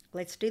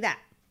 let's do that.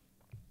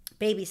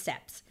 Baby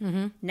steps.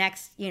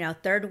 Next,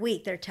 3rd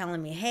week, they're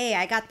telling me, hey,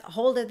 I got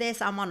hold of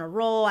this. I'm on a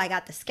roll. I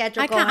got the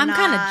schedule going on. I'm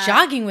kind of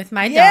jogging with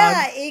my dog.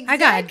 Exactly. I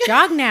got to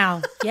jog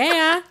now.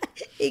 Yeah.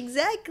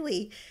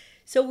 Exactly.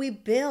 So we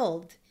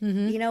build.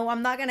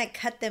 I'm not going to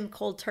cut them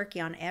cold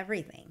turkey on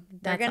everything.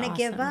 They're going to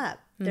give up.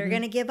 They're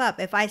going to give up.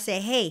 If I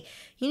say, hey,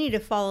 you need to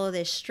follow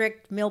this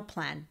strict meal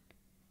plan.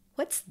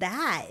 What's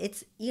that?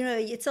 It's,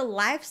 it's a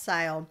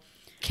lifestyle.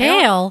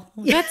 Kale?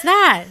 What's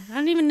that? I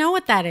don't even know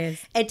what that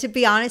is. And to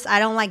be honest, I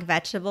don't like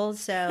vegetables.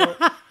 So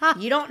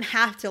you don't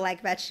have to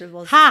like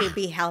vegetables to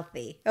be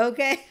healthy.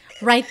 Okay?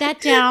 Write that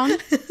down.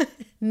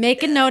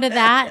 Make a note of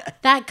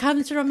that. That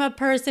comes from a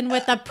person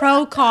with a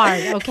pro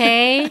card,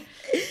 okay?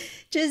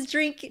 Just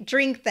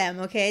drink them,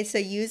 okay? So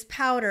use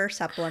powder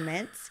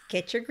supplements.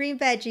 Get your green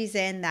veggies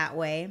in that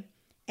way.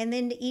 And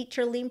then eat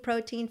your lean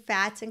protein,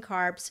 fats, and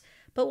carbs,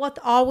 but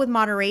all with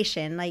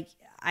moderation. Like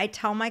I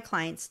tell my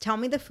clients, tell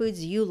me the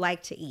foods you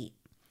like to eat.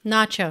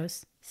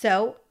 Nachos.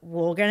 So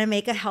we're going to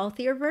make a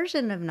healthier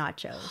version of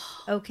nachos,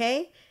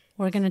 okay?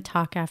 We're going to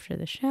talk after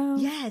the show.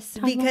 Yes,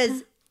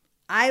 because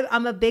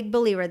I'm a big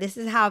believer. This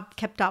is how I've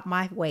kept up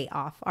my weight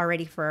off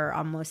already for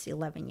almost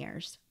 11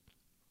 years.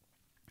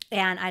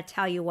 And I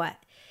tell you what,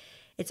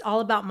 it's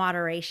all about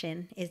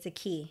moderation is the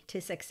key to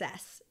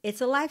success.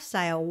 It's a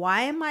lifestyle.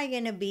 Why am I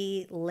going to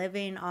be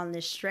living on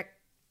this strict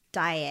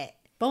diet?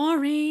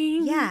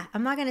 Boring. Yeah,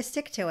 I'm not going to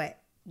stick to it.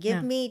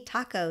 Give me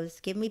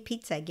tacos, give me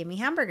pizza, give me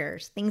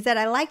hamburgers, things that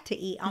I like to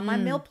eat on my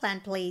meal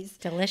plan, please.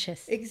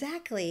 Delicious.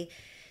 Exactly.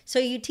 So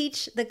you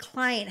teach the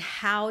client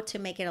how to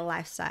make it a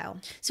lifestyle.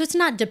 So it's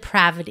not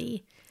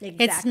depravity.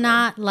 Exactly. It's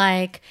not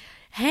like,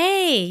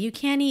 hey, you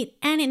can't eat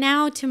any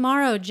now,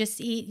 tomorrow,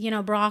 just eat,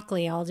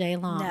 broccoli all day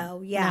long.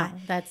 No, yeah. No,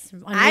 that's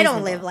unreasonable. I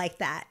don't live like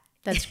that.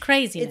 That's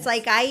crazy. It's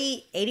like I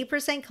eat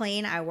 80%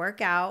 clean. I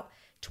work out.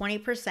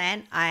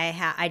 20%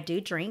 I do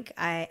drink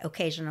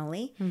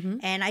occasionally,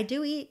 and I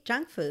do eat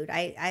junk food.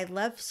 I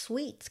love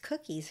sweets,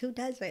 cookies. Who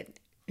doesn't?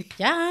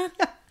 Yeah.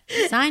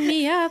 Sign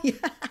me up. Yeah.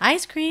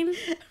 Ice cream.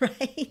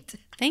 Right.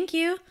 Thank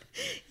you.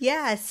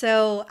 Yeah.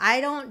 So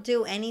I don't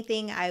do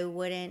anything I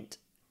wouldn't,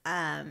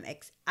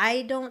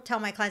 I don't tell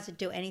my clients to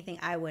do anything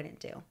I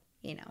wouldn't do,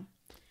 You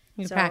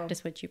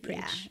practice what you preach.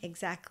 Yeah,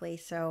 exactly.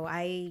 So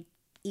I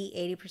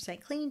eat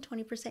 80% clean,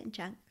 20%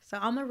 junk. So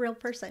I'm a real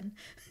person.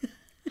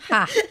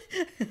 Ha.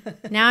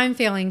 Now I'm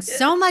feeling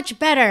so much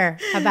better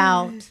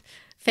about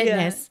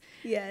fitness.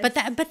 Yeah.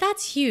 Yes. But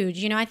that's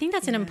huge. I think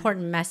that's an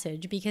important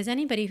message, because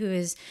anybody who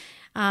is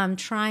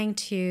trying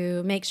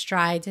to make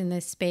strides in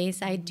this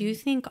space, I do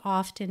think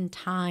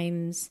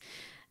oftentimes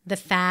the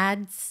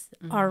fads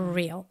are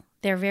real.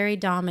 They're very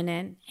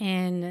dominant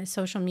in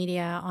social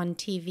media, on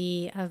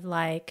TV, of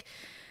like,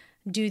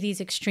 do these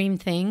extreme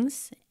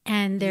things,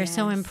 and they're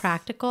so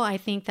impractical. I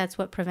think that's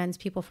what prevents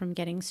people from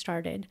getting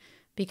started,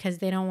 because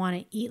they don't want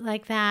to eat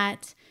like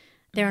that.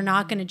 They're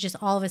not going to just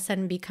all of a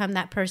sudden become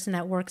that person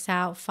that works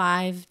out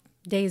 5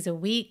 days a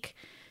week.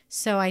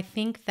 So I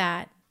think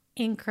that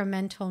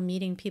incremental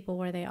meeting people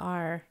where they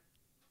are,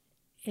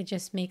 it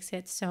just makes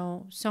it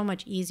so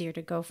much easier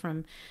to go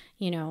from,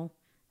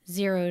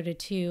 0 to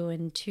 2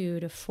 and 2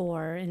 to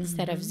 4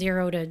 instead of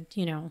 0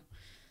 to,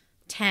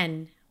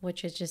 10,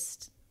 which is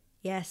just...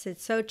 Yes,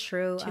 it's so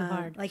true. Too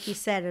hard. Like you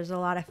said, there's a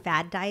lot of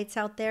fad diets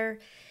out there.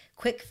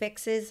 Quick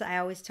fixes. I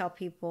always tell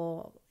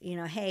people,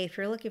 hey, if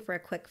you're looking for a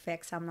quick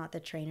fix, I'm not the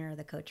trainer or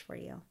the coach for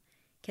you.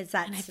 Because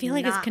that's, and I feel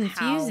like it's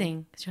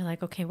confusing. Because you're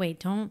like, okay, wait,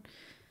 don't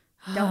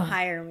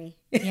hire me.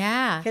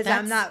 Yeah. Because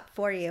I'm not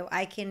for you.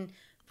 I can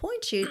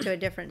point you to a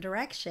different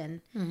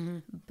direction,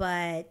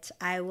 but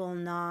I will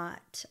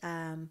not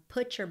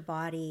put your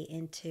body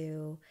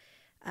into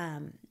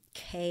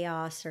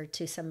chaos or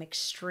to some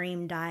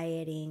extreme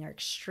dieting or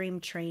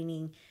extreme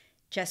training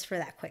just for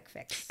that quick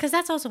fix. Because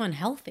that's also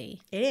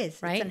unhealthy. It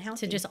is. Right? It's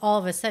unhealthy. To just all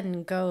of a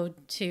sudden go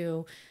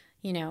to,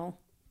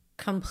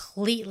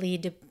 completely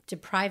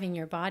depriving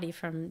your body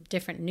from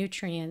different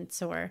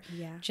nutrients, or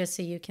just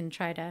so you can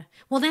try to...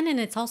 Well, then, and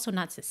it's also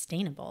not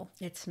sustainable.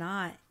 It's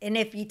not. And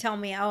if you tell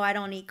me, I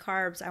don't eat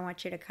carbs, I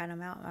want you to cut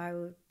them out,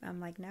 I'm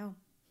like, no.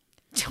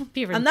 Don't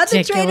be ridiculous. I'm not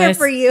the trainer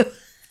for you.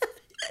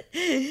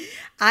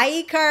 I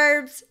eat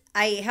carbs.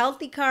 I eat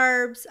healthy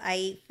carbs, I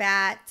eat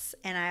fats,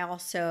 and I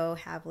also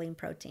have lean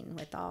protein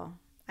with all.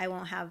 I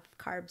won't have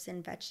carbs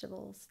in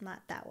vegetables.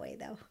 Not that way,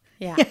 though.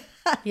 Yeah.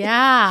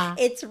 Yeah.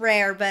 It's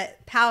rare,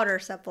 but powder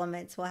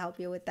supplements will help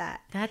you with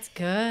that. That's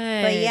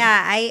good. But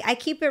yeah, I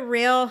keep it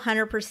real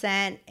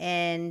 100%.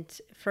 And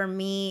for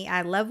me,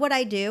 I love what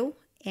I do.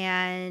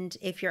 And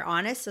if you're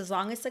honest, as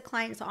long as the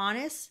client's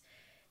honest,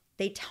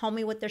 they tell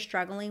me what they're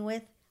struggling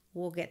with,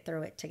 we'll get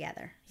through it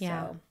together.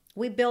 Yeah. So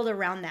we build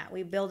around that.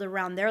 We build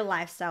around their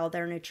lifestyle,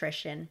 their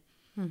nutrition,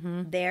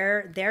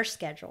 their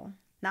schedule,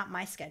 not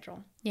my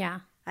schedule. Yeah.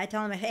 I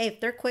tell them, hey, if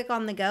they're quick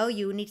on the go,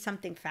 you need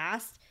something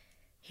fast,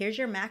 here's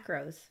your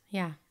macros.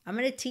 Yeah. I'm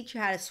going to teach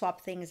you how to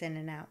swap things in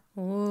and out.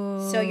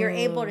 Ooh. So you're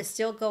able to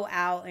still go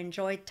out,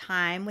 enjoy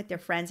time with your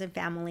friends and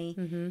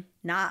family,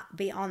 not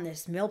be on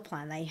this meal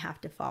plan that you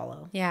have to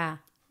follow. Yeah.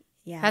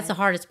 Yeah. That's the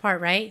hardest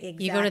part, right?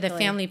 Exactly. You go to the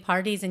family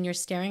parties and you're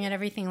staring at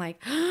everything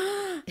like,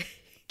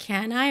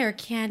 can I or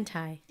can't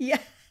I? Yeah.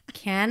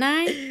 Can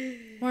I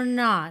or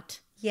not?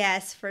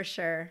 Yes, for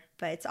sure.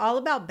 But it's all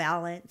about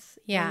balance.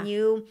 Yeah. When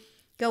you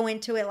go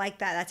into it like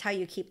that, that's how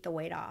you keep the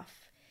weight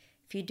off.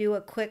 If you do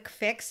a quick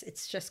fix,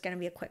 it's just going to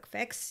be a quick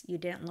fix. You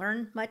didn't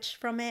learn much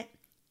from it.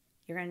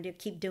 You're going to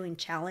keep doing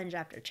challenge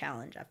after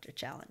challenge after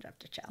challenge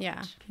after challenge.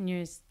 Yeah. And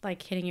you're just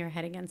like hitting your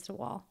head against a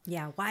wall.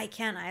 Yeah. Why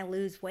can't I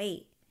lose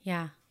weight?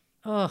 Yeah.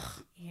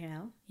 Ugh.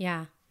 Yeah.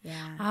 Yeah.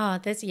 Oh,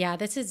 this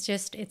is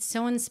just, it's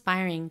so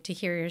inspiring to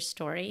hear your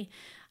story.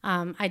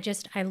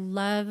 I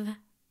love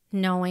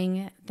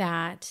knowing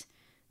that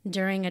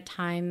during a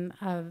time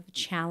of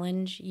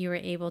challenge, you were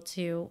able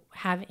to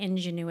have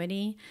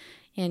ingenuity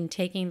in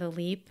taking the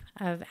leap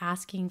of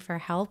asking for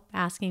help,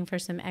 asking for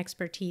some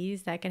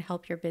expertise that could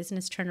help your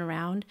business turn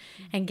around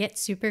and get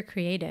super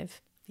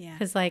creative. Yeah.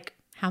 Because, like,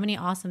 how many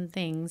awesome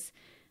things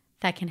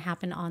that can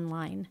happen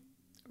online.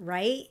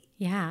 Right?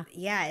 Yeah.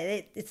 Yeah.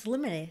 It's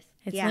limited.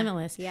 It's Yeah.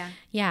 limitless. Yeah.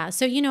 Yeah.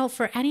 So, you know,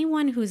 for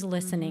anyone who's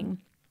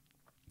listening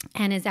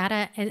and is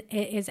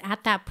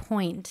at that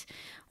point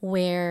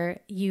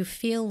where you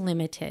feel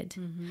limited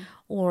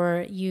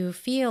or you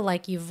feel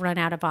like you've run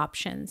out of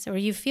options or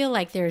you feel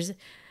like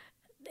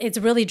it's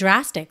really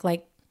drastic,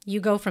 like you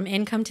go from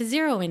income to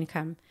zero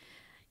income,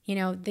 you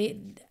know,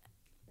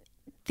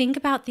 think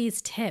about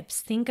these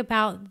tips, think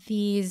about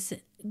these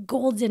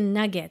golden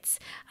nuggets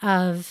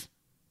of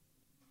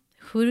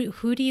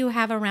who do you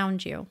have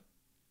around you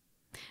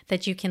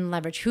that you can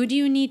leverage? Who do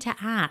you need to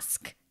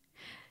ask?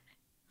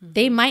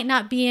 They might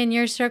not be in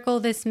your circle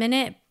this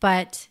minute,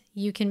 but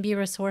you can be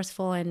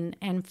resourceful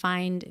and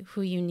find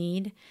who you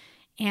need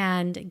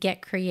and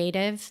get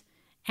creative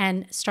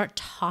and start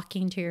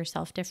talking to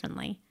yourself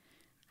differently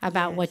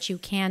about what you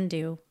can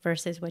do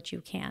versus what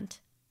you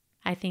can't.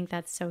 I think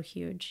that's so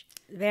huge.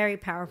 Very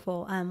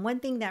powerful. One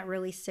thing that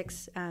really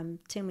sticks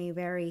to me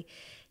very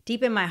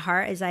deep in my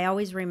heart is I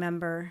always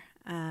remember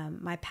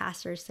my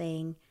pastor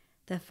saying,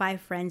 the 5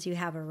 friends you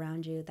have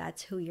around you,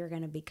 that's who you're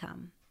going to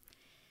become.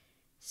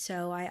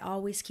 So I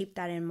always keep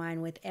that in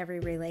mind with every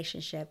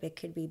relationship. It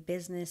could be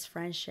business,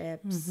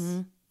 friendships,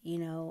 you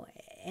know,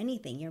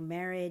 anything, your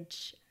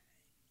marriage.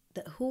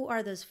 Who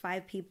are those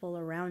 5 people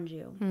around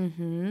you?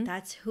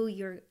 That's who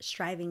you're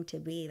striving to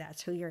be.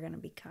 That's who you're going to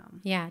become.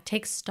 Yeah.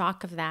 Take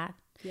stock of that.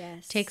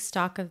 Yes. Take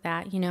stock of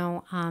that. You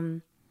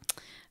know,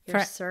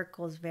 your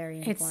circle is very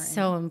important. It's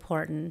so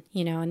important,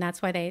 you know, and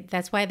that's why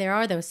there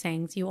are those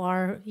sayings. You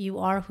are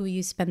who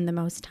you spend the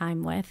most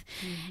time with.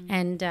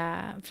 And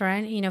for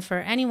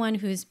anyone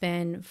who's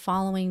been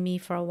following me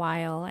for a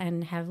while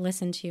and have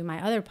listened to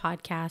my other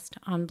podcast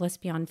on Bliss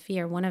Beyond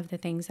Fear, one of the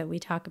things that we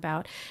talk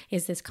about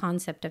is this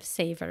concept of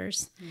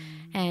savers.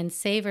 And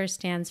saver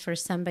stands for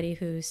somebody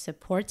who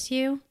supports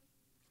you,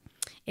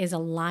 is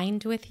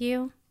aligned with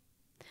you,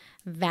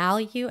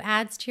 value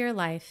adds to your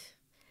life,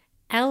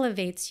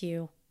 elevates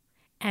you,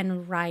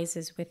 and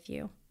rises with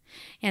you.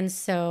 And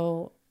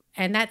so,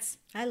 and that's,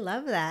 I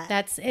love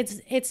that.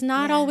 It's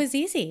not always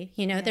easy.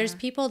 You know, there's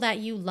people that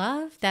you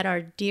love that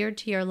are dear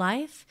to your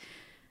life.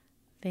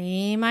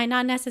 They might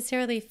not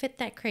necessarily fit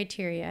that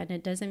criteria. And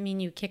it doesn't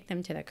mean you kick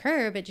them to the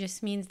curb. It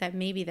just means that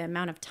maybe the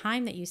amount of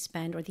time that you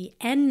spend or the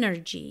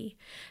energy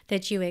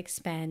that you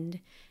expend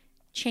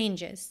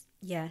changes.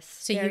 Yes.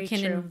 So you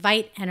can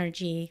invite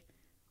energy,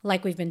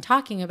 like we've been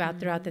talking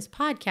about throughout this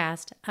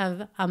podcast,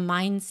 of a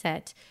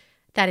mindset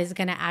that is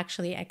going to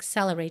actually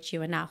accelerate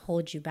you and not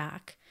hold you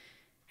back.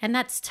 And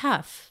that's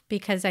tough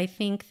because I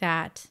think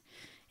that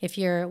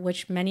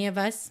which many of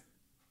us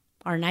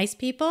are nice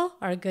people,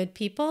 are good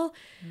people,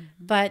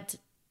 but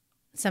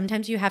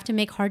sometimes you have to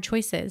make hard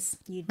choices.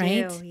 You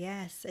right? do,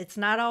 yes. It's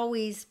not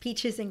always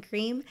peaches and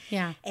cream.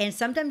 Yeah. And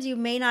sometimes you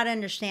may not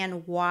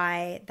understand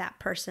why that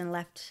person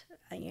left,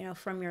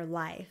 from your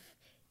life.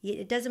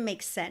 It doesn't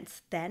make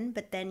sense then,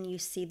 but then you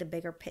see the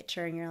bigger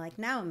picture and you're like,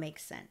 now it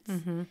makes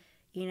sense.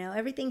 You know,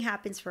 everything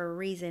happens for a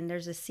reason.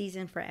 There's a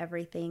season for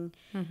everything.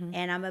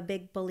 And I'm a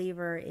big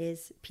believer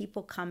is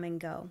people come and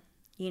go.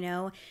 You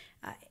know,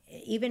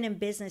 even in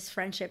business,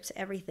 friendships,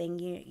 everything,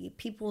 you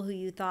people who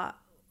you thought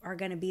are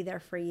going to be there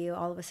for you,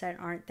 all of a sudden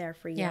aren't there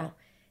for you. Yeah.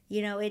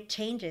 You know, it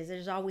changes.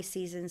 There's always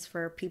seasons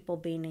for people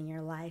being in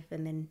your life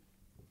and then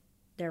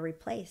they're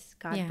replaced.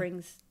 God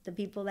brings the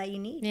people that you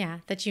need. Yeah,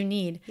 that you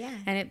need. Yeah.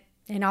 And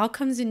it all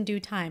comes in due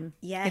time.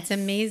 Yes. It's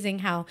amazing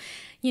how,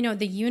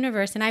 the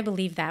universe, and I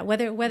believe that,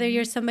 whether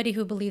you're somebody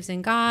who believes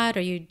in God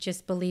or you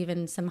just believe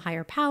in some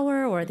higher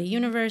power or the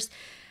universe,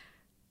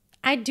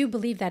 I do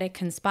believe that it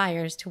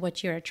conspires to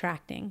what you're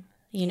attracting.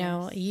 You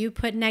know, you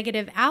put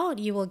negative out,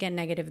 you will get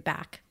negative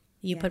back.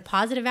 You put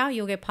positive out,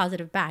 you'll get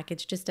positive back.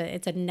 It's just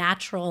it's a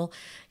natural,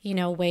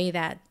 way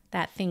that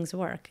things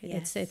work.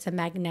 Yes. It's a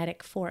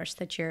magnetic force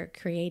that you're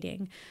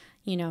creating,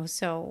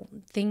 so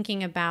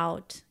thinking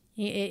about,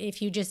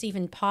 if you just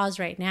even pause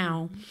right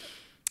now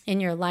in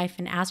your life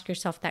and ask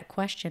yourself that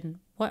question,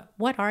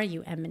 what are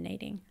you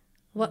emanating?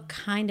 What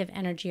kind of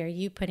energy are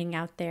you putting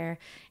out there?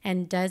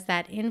 And does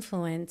that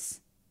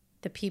influence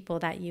the people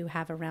that you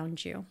have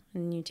around you?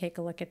 And you take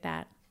a look at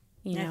that.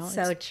 That's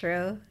so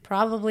true.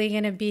 Probably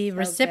going to be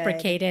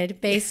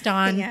reciprocated based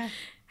on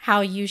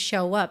how you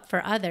show up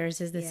for others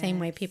is the same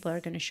way people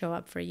are going to show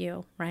up for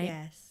you, right?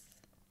 Yes.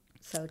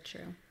 So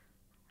true.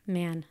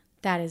 Man,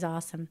 that is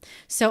awesome.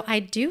 So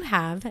I do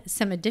have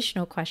some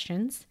additional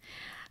questions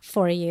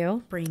for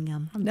you. Bring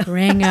them.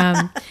 Bring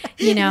them.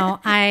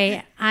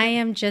 I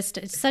am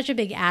just such a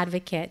big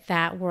advocate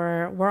that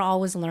we're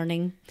always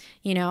learning,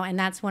 and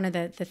that's one of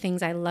the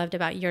things I loved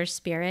about your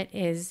spirit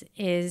is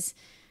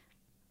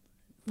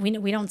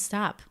we don't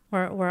stop.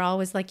 We're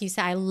always, like you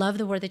said, I love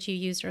the word that you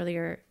used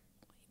earlier,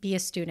 be a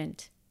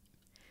student.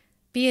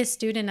 be a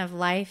student of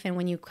life. And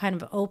when you kind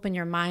of open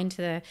your mind to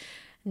the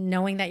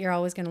knowing that you're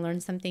always going to learn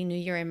something new,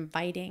 you're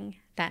inviting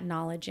that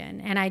knowledge in.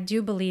 And I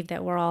do believe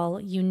that we're all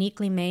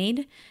uniquely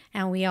made,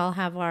 and we all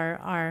have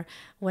our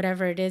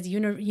whatever it is,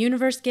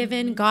 universe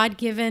given, God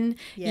given,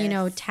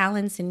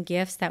 talents and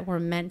gifts that we're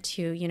meant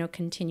to,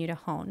 continue to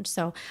hone.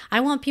 So I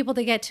want people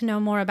to get to know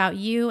more about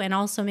you, and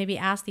also maybe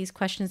ask these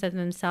questions of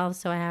themselves.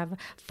 So I have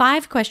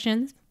 5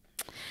 questions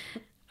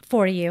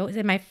for you.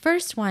 And my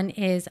first one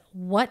is,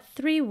 what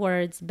 3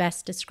 words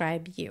best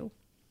describe you?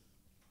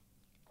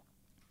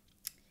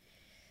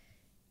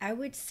 I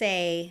would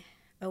say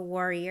a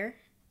warrior,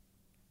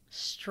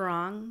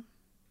 strong,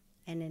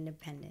 and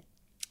independent.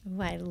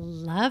 Ooh, I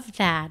love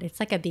that. It's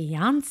like a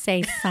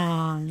Beyonce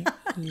song.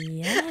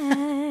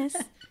 Yes.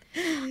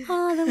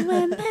 All the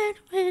women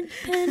went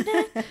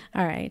independent.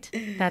 All right.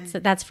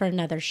 That's for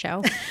another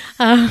show.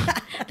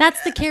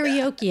 That's the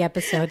karaoke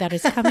episode that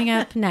is coming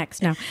up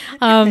next. No.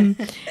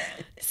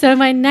 So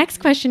my next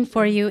question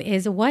for you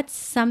is, what's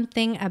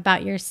something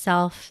about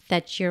yourself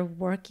that you're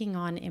working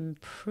on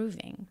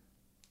improving?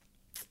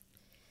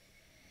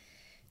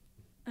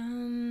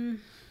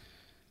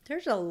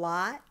 There's a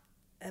lot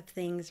of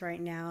things right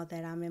now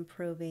that I'm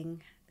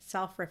improving.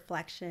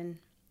 Self-reflection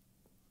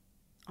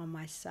on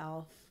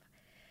myself.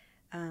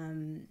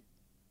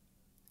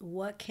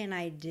 What can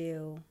I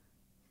do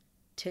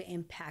to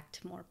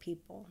impact more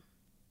people?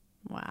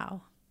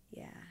 Wow.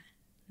 Yeah.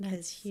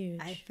 That's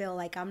huge. I feel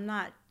like I'm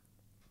not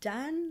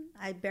done.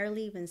 I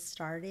barely even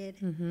started.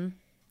 Mm-hmm.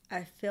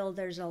 I feel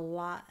there's a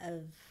lot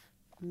of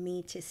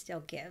me to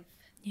still give.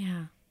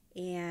 Yeah.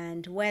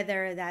 And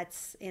whether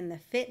that's in the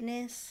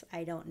fitness,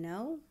 I don't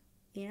know.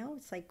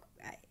 It's like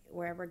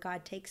wherever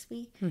God takes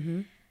me.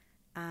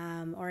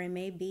 Mm-hmm. Or it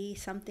may be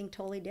something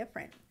totally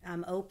different.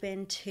 I'm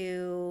open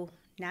to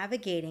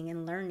navigating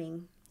and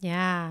learning.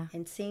 Yeah.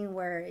 And seeing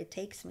where it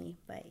takes me.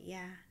 But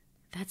yeah.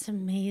 That's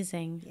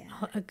amazing.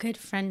 Yeah. A good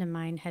friend of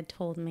mine had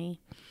told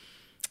me,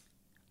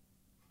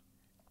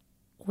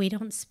 we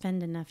don't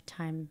spend enough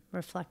time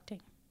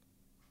reflecting.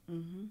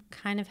 Mm-hmm.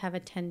 Kind of have a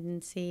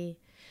tendency,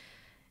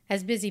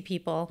 as busy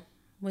people,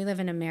 we live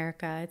in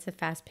America. It's a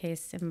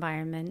fast-paced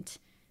environment.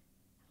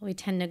 We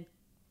tend to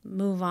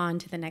move on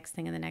to the next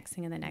thing and the next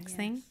thing and the next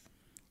thing,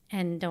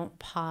 and don't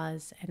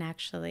pause and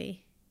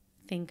actually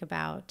think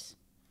about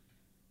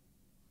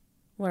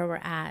where we're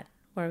at,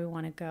 where we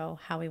want to go,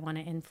 how we want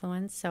to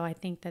influence. So I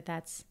think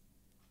that's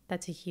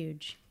a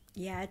huge.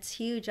 Yeah, it's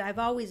huge. I've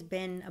always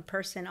been a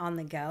person on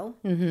the go.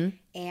 Mm-hmm.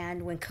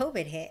 And when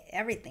COVID hit,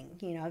 everything,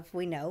 if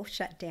we know,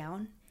 shut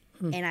down.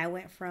 Mm-hmm. And I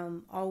went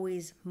from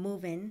always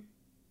moving,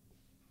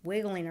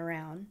 wiggling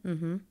around,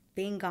 mm-hmm.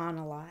 being gone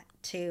a lot,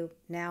 to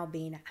now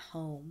being at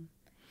home.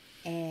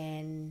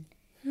 And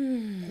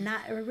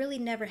really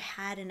never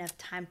had enough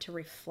time to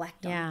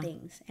reflect on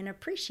things and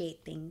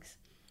appreciate things.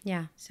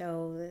 Yeah.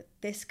 So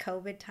this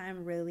COVID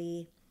time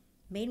really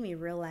made me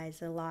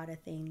realize a lot of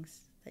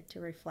things to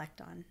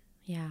reflect on.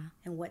 Yeah.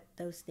 And what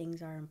those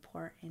things are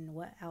important.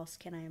 What else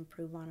can I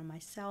improve on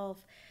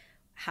myself?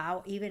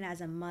 How, even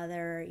as a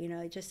mother,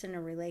 just in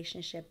a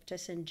relationship,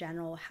 just in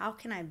general, how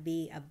can I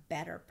be a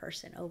better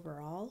person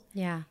overall?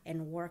 Yeah.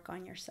 And work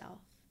on yourself.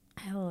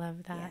 I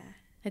love that. Yeah.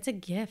 It's a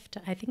gift.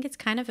 I think it's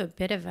kind of a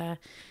bit of a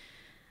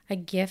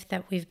gift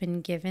that we've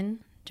been given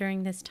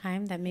during this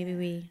time that maybe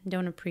we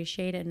don't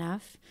appreciate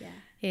enough. Yeah.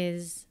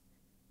 Is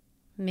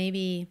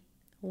maybe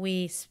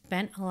we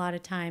spent a lot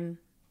of time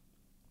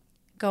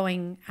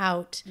going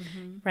out,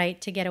 mm-hmm. right,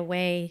 to get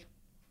away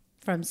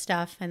from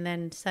stuff, and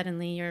then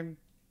suddenly you're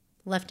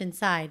left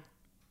inside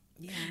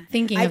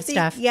thinking of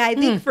stuff. Yeah, I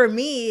think for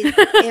me,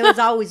 it was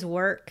always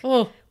work.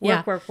 Work.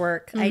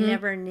 Mm-hmm. I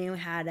never knew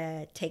how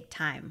to take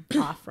time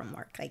off from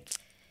work. Like,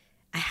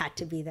 I had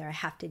to be there. I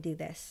have to do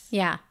this.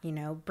 Yeah.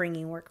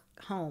 Bringing work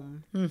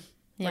home,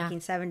 working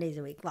 7 days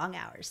a week, long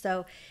hours.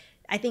 So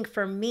I think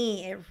for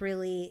me,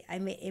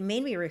 it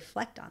made me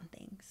reflect on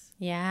things.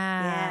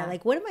 Yeah. Yeah.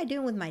 Like, what am I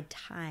doing with my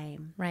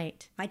time?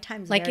 Right. My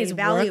time's like, very is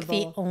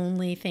valuable. work the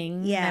only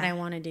thing that I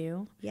want to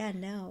do? Yeah.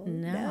 No.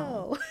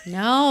 No.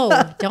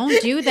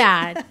 Don't do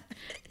that.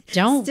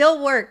 Don't.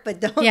 Still work, but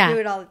don't do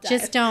it all the time.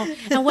 Just don't.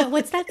 And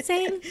what's that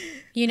saying?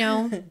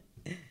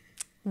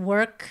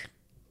 Work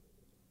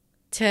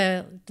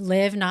to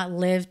live, not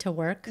live to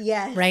work.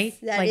 Yes. Right?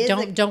 Like,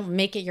 don't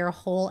make it your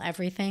whole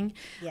everything.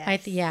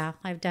 Yes.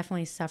 I've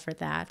definitely suffered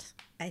that.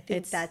 I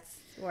think that's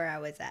where I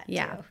was at.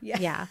 Yeah. Too.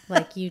 Yeah.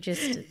 Like, you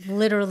just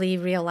literally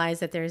realize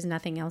that there's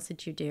nothing else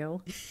that you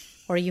do,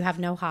 or you have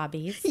no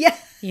hobbies. Yeah.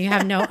 You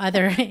have no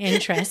other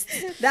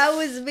interests. That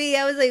was me.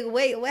 I was like,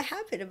 wait, what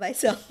happened to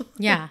myself?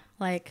 Yeah.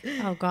 Like,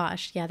 oh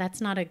gosh. Yeah. That's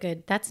not a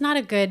good,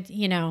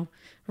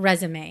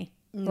 resume.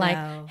 No.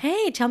 Like,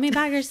 hey, tell me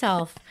about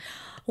yourself.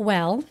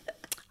 Well,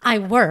 I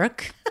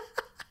work.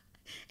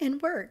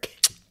 And work.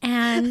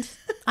 And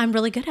I'm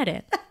really good at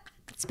it.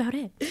 That's about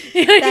it.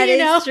 That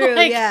is true.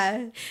 Like, yeah.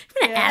 I'm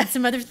going to add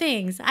some other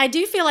things. I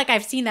do feel like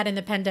I've seen that in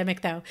the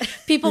pandemic, though.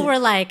 People were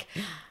like,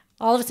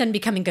 all of a sudden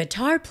becoming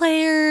guitar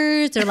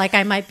players, or like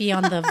I might be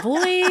on The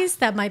Voice.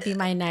 That might be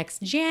my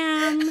next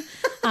jam.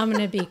 I'm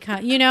going to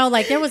become,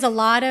 like there was a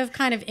lot of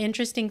kind of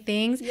interesting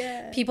things.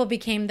 Yeah. People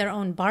became their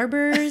own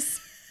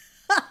barbers.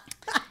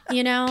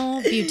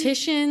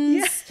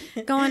 Beauticians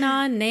going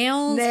on,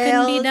 nails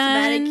couldn't be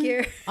done.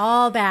 Manicure.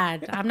 All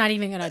bad. I'm not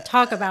even going to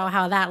talk about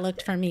how that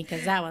looked for me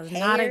because that was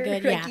not a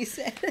good, like you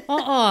said.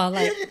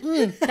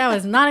 That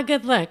was not a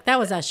good look. That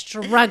was a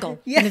struggle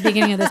in the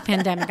beginning of this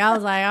pandemic. I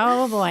was like,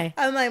 oh boy.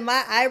 I'm like,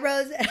 my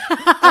eyebrows,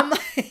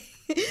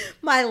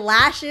 my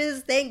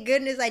lashes, thank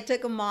goodness I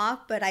took them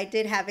off, but I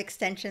did have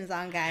extensions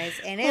on, guys,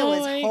 and it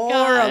was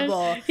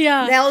horrible. Gosh.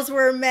 Yeah. Nails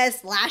were a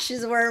mess,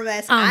 lashes were a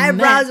mess,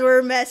 eyebrows were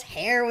a mess,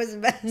 hair was a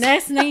mess.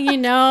 Next thing you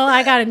know,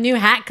 I got a new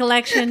hat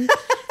collection.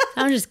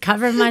 I'm just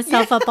covering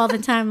myself up all the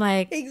time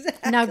like,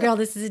 exactly. No, girl,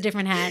 this is a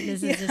different hat.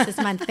 This is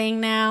my thing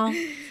now.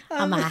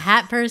 I'm a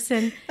hat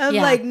person. I'm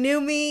like,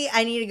 new me,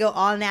 I need to go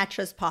all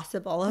natural as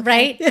possible. Okay?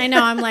 Right? I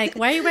know. I'm like,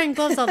 why are you wearing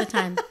gloves all the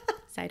time?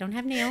 So I don't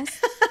have nails.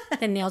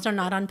 The nails are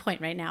not on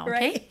point right now,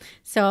 okay? Right.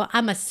 So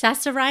I'm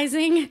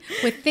accessorizing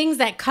with things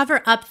that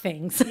cover up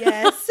things.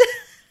 Yes.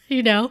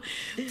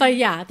 But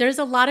yeah, there's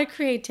a lot of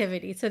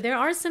creativity. So there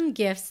are some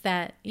gifts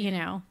that,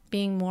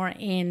 being more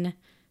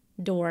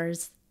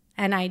indoors.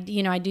 And I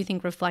do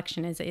think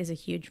reflection is a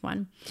huge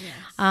one.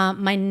 Yes.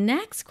 My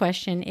next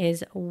question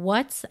is,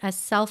 what's a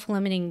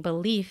self-limiting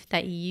belief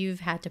that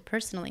you've had to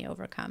personally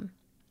overcome?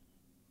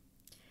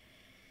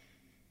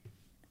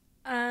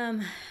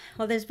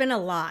 Well, there's been a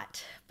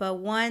lot, but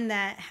one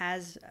that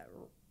has,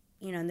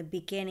 in the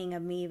beginning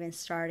of me even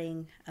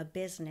starting a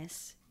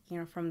business,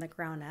 from the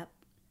ground up,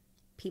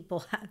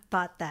 people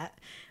thought that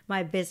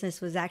my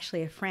business was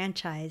actually a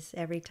franchise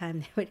every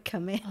time they would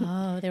come in.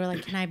 Oh, they were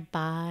like, can I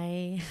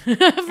buy?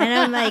 And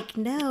I'm like,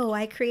 no,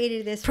 I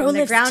created this from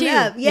the ground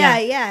up.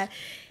 Yeah.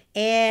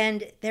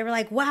 And they were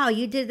like, wow,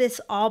 you did this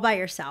all by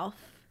yourself.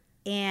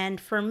 And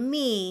for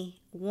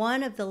me,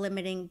 one of the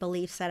limiting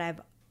beliefs that I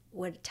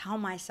would tell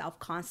myself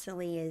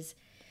constantly is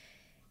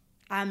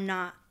I'm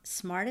not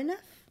smart enough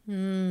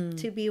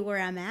to be where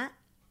I'm at,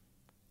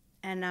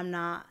 and I'm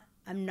not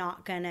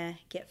gonna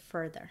get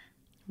further.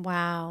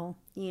 Wow.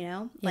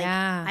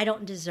 I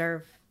don't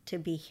deserve to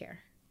be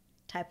here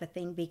type of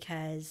thing,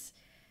 because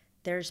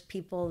there's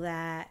people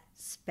that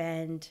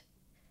spend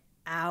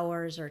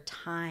hours or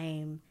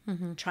time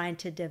trying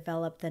to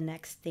develop the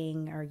next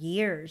thing, or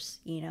years,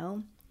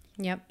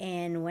 Yep.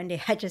 And one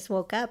day I just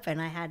woke up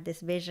and I had this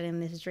vision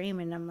and this dream,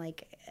 and I'm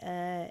like,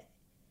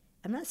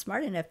 I'm not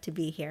smart enough to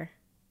be here.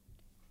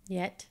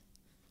 Yet.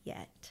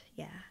 Yeah.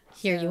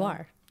 Here you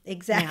are.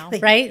 Exactly.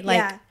 Now, right?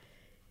 Yeah.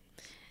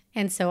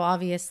 And so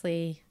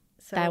obviously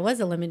that was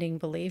a limiting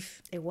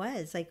belief. It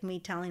was like me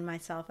telling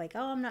myself like,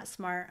 oh, I'm not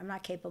smart. I'm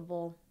not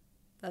capable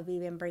of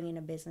even bringing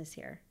a business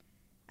here.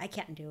 I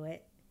can't do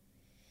it.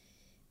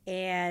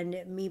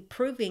 And me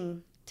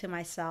proving to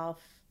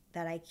myself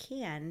that I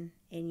can.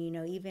 And,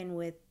 even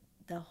with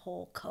the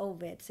whole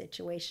COVID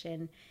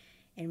situation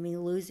and me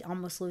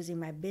almost losing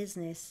my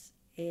business,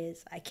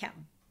 is I can't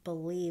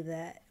believe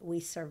that we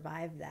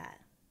survived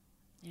that.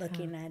 Yeah.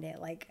 Looking at it,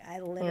 like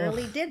I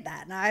literally did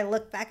that. Now I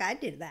look back, I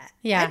did that.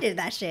 Yeah. I did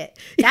that shit.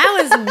 That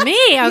was me,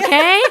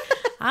 okay?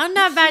 I don't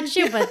know about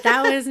you, but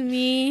that was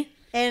me.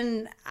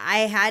 And I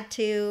had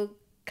to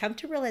come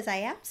to realize I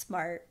am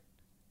smart.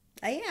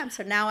 I am.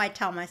 So now I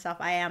tell myself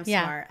I am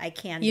smart. I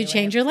can do it. You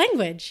change your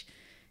language.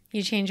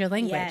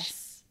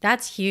 Yes.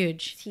 That's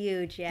huge. It's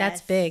huge, yes.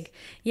 That's big.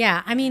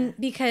 Yeah. I mean,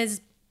 because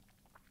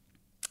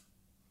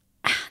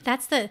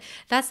that's the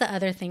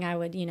other thing I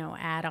would,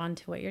 add on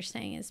to what you're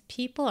saying is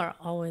people are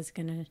always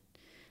going to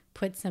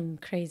put some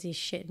crazy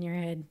shit in your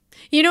head.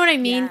 You know what I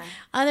mean? Yeah.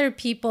 Other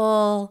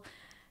people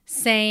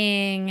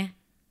saying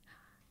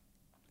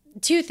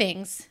two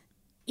things.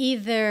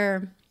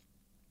 Either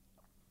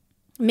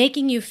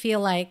making you feel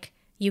like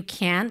you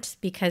can't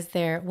because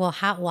they're,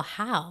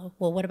 how?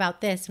 Well, what about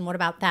this and what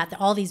about that?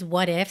 All these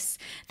what ifs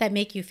that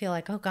make you feel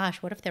like, oh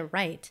gosh, what if they're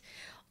right?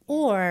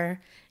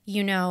 Or,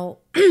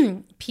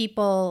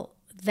 people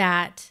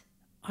that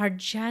are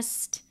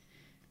just,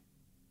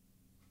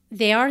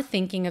 they are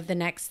thinking of the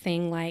next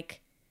thing like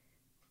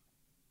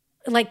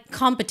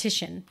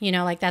competition,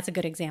 like that's a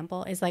good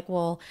example. Is like,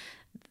 well,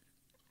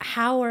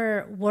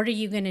 what are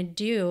you going to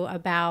do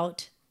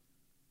about,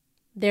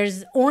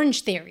 there's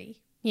Orange Theory,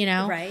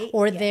 right?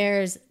 Or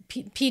there's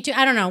P2,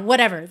 I don't know,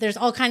 whatever. There's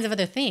all kinds of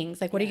other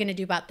things. Like, what are you going to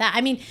do about that?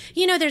 I mean,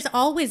 there's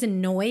always a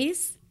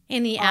noise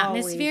in the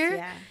atmosphere.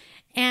 Yeah.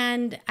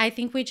 And I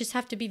think we just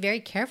have to be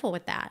very careful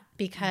with that,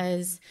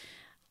 because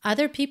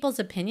other people's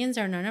opinions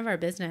are none of our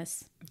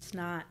business. It's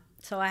not.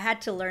 So I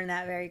had to learn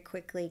that very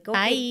quickly.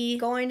 Bye.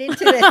 Going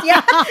into this.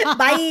 Yeah.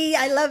 Bye.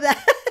 I love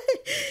that.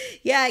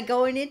 Yeah.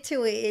 Going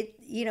into it,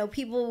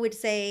 people would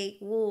say,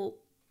 well,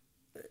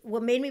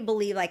 what made me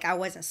believe like I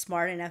wasn't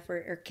smart enough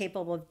or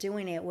capable of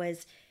doing it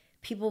was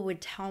people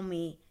would tell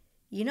me,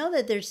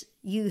 that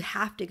you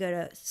have to go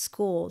to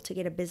school to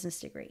get a business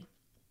degree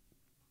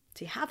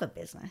to have a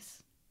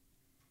business.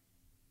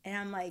 And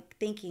I'm like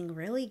thinking,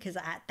 really? Because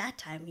at that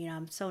time,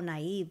 I'm so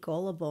naive,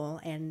 gullible.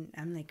 And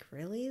I'm like,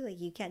 really? Like,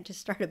 you can't just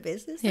start a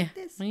business like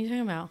this? What are you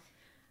talking about?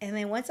 And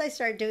then once I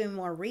started doing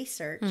more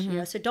research,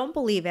 so don't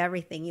believe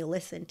everything you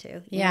listen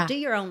to. Yeah. Do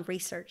your own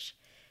research.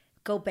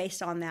 Go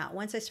based on that.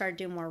 Once I started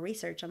doing more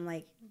research, I'm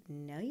like,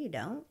 no, you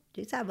don't.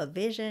 Just have a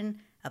vision,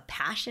 a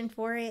passion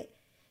for it,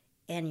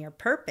 and your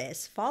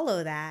purpose.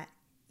 Follow that.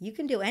 You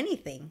can do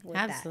anything with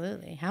that.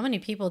 Absolutely. How many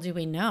people do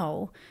we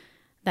know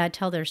that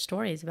tell their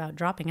stories about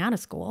dropping out of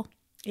school?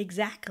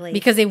 Exactly.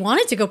 Because they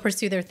wanted to go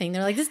pursue their thing.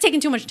 They're like, this is taking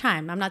too much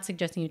time. I'm not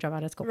suggesting you drop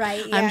out of school.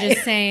 Right. I'm yeah.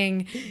 just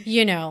saying,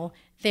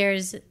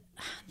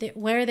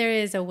 where there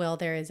is a will,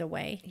 there is a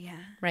way. Yeah.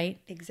 Right?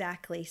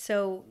 Exactly.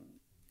 So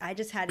I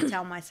just had to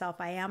tell myself,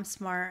 I am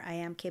smart. I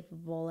am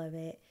capable of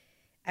it.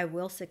 I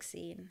will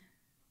succeed.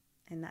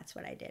 And that's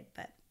what I did.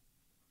 But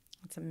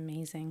it's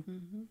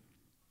amazing.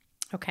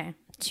 Okay.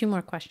 2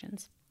 more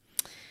questions.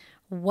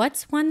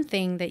 What's one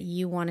thing that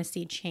you want to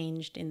see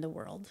changed in the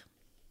world?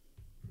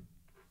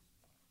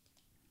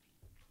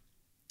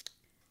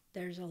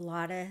 There's a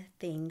lot of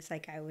things,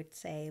 like I would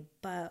say,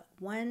 but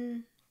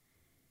one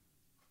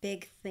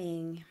big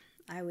thing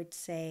I would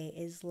say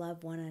is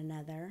love one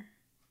another.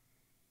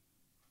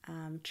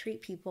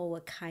 Treat people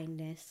with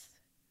kindness,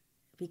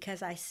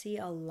 because I see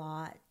a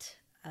lot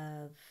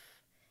of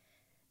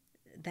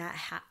that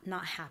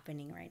not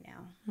happening right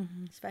now,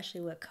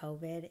 especially with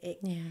COVID.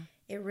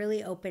 It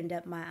really opened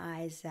up my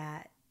eyes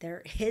that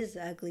there is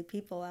ugly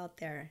people out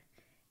there,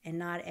 and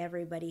not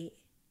everybody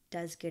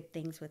does good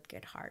things with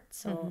good hearts.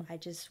 So I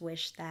just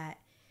wish that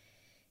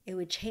it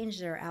would change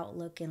their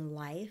outlook in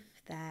life,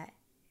 that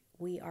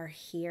we are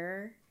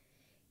here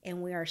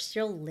and we are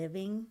still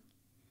living,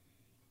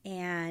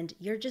 and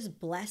you're just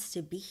blessed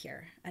to be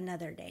here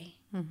another day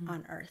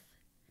on earth.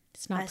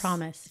 It's not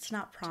promised. It's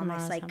not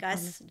promised. Like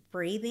us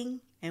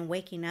breathing and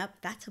waking up,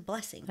 that's a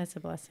blessing. That's a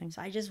blessing.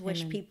 So I just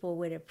wish people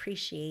would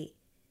appreciate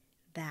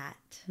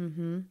that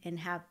and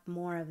have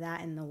more of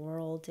that in the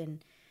world,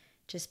 and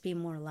just be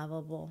more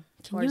lovable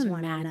towards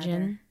one another. Can you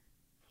imagine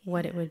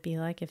what it would be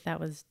like if that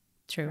was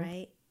true?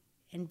 Right?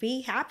 And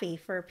be happy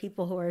for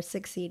people who are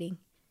succeeding.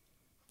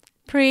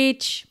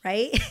 Preach.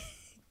 Right?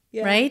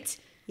 Yeah. Right?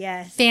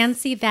 Yes.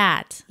 Fancy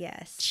that.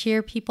 Yes.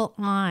 Cheer people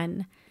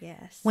on.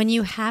 Yes. When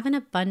you have an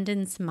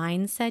abundance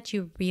mindset,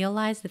 you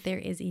realize that there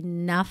is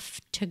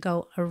enough to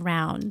go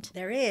around.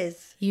 There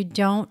is. You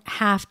don't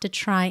have to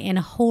try and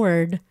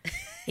hoard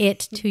it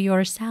to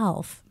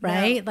yourself,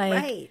 right? No,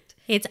 right.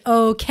 It's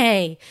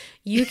okay.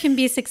 You can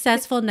be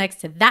successful next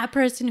to that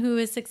person who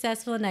is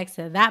successful, next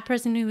to that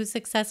person who is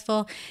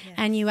successful,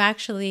 and you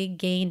actually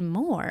gain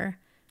more.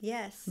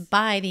 Yes.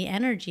 By the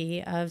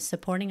energy of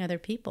supporting other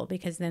people,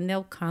 because then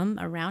they'll come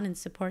around and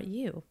support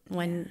you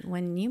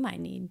when you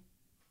might need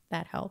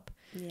that help.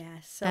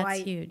 Yeah. So that's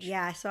huge.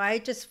 Yeah. So I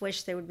just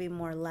wish there would be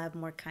more love,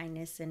 more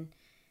kindness, and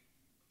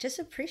just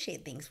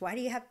appreciate things. Why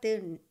do you have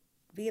to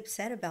be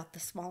upset about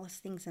the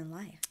smallest things in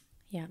life?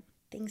 Yeah.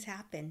 Things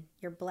happen.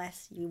 You're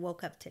blessed. You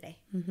woke up today.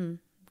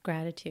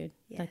 Gratitude.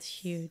 Yes. That's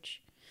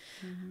huge.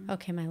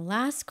 Okay. My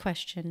last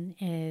question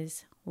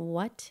is,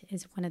 what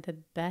is one of the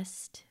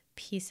best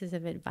pieces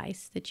of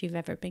advice that you've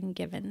ever been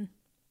given?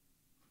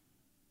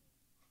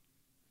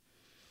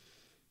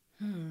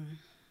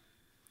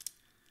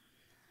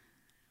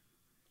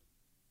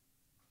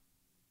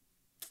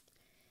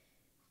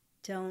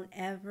 Don't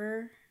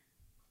ever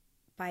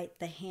bite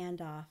the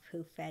hand off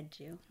who fed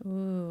you.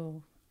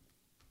 Ooh.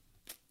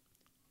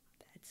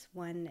 That's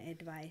one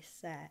advice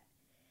that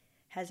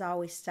has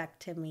always stuck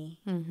to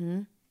me.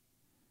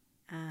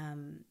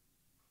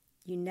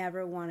 You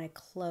never want to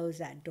close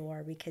that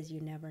door, because you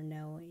never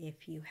know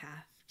if you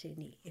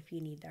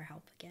need their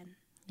help again.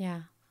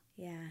 Yeah.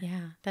 Yeah.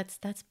 Yeah. That's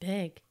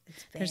big.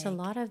 It's big. There's a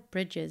lot of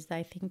bridges that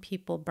I think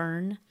people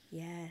burn.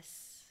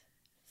 Yes.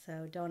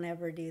 So don't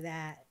ever do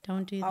that.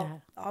 Don't do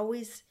that.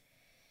 Always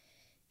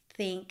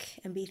think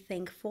and be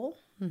thankful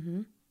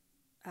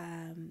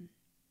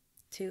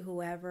to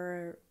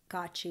whoever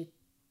got you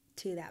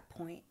to that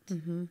point.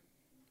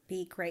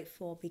 Be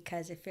grateful,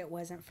 because if it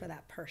wasn't for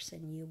that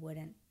person, you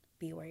wouldn't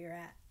be where you're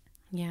at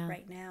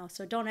right now.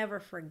 So don't ever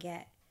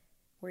forget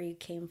where you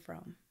came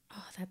from.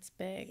 Oh, that's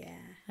big. Yeah.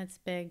 That's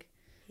big.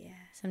 Yeah.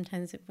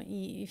 Sometimes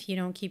if you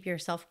don't keep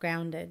yourself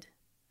grounded,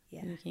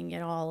 you can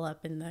get all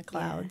up in the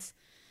clouds.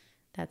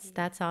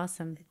 That's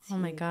awesome. It's oh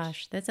my huge.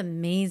 Gosh, that's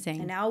amazing.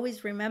 And I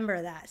always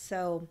remember that.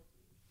 So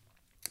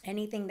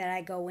anything that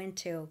I go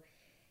into,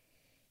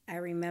 I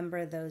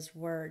remember those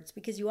words,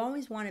 because you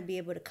always want to be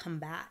able to come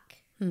back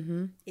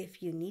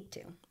if you need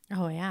to.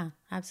 Oh yeah,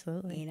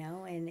 absolutely.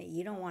 And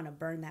you don't want to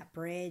burn that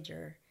bridge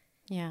or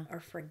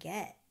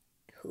forget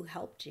who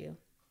helped you.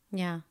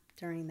 Yeah.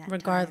 During that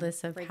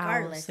regardless time. Of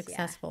how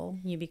successful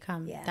you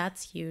become. Yeah.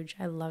 That's huge.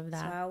 I love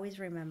that. So I always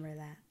remember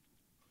that.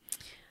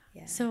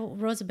 Yeah. So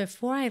Rosa,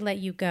 before I let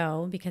you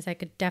go, because I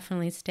could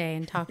definitely stay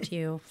and talk to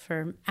you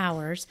for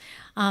hours,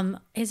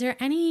 is there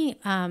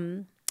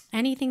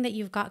anything that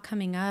you've got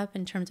coming up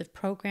in terms of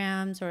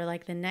programs, or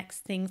like the next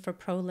thing for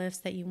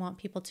ProLifts that you want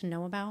people to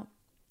know about?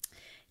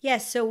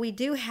 Yes, so we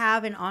do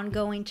have an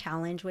ongoing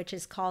challenge, which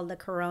is called the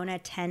Corona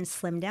 10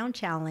 Slim Down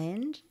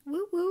Challenge.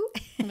 Woo woo.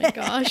 Oh my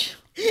gosh.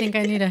 I think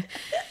I need to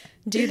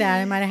do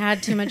that. I might have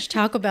had too much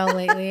Taco Bell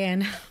lately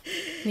and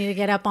need to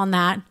get up on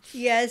that.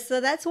 Yes, so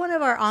that's one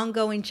of our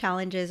ongoing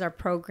challenges, our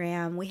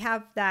program. We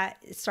have that.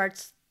 It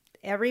starts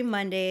every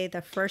Monday,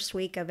 the first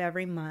week of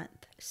every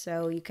month.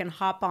 So you can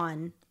hop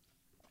on.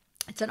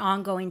 It's an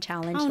ongoing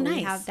challenge. Oh, so nice.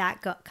 We have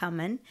that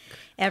coming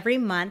every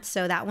month.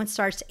 So that one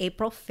starts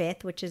April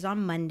 5th, which is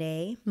on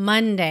Monday.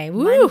 Monday.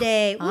 Woo!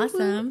 Monday.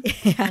 Awesome.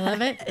 I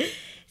love it.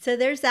 So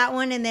there's that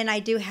one. And then I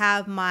do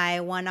have my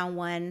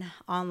one-on-one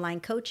online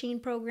coaching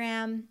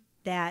program.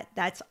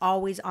 That's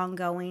always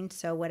ongoing.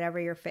 So whatever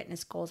your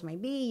fitness goals may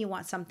be, you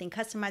want something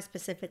customized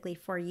specifically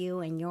for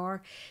you and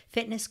your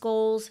fitness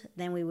goals,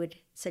 then we would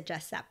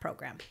suggest that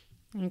program.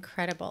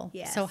 Incredible.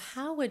 Yes. So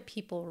how would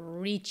people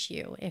reach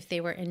you if they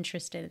were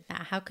interested in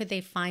that? How could they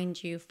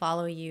find you,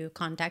 follow you,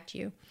 contact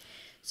you?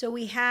 So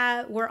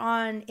we're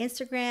on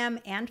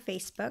Instagram and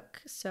Facebook.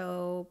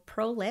 So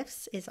Pro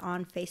Lifts is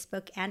on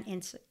Facebook and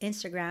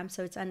Instagram.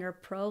 So it's under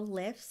Pro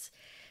Lifts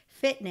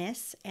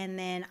Fitness. And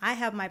then I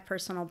have my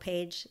personal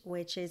page,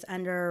 which is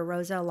under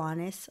Rosa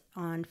Alanis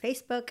on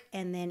Facebook.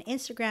 And then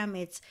Instagram,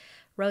 it's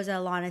Rosa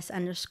Alanis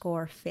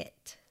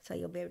 _fit. So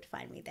you'll be able to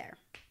find me there.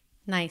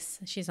 Nice.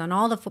 She's on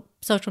all the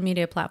social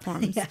media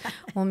platforms. Yeah.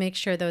 We'll make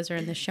sure those are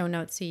in the show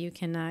notes so you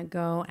can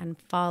go and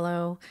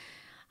follow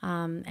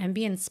and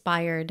be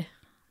inspired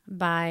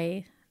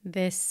by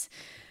this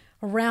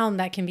realm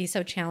that can be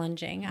so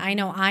challenging. I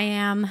know I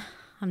am.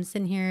 I'm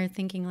sitting here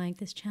thinking like,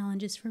 this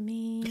challenge is for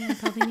me. I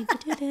probably need to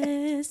do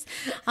this.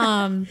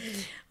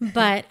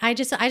 But I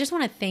just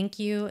want to thank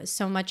you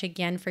so much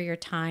again for your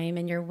time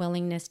and your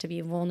willingness to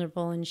be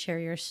vulnerable and share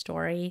your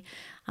story.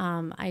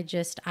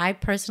 I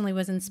personally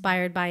was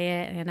inspired by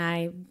it, and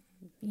I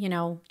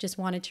just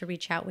wanted to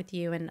reach out with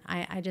you. And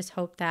I just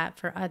hope that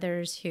for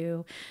others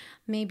who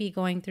may be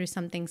going through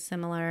something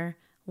similar,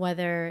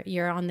 whether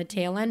you're on the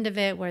tail end of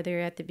it, whether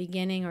you're at the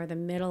beginning or the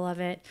middle of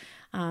it,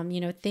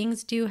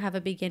 things do have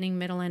a beginning,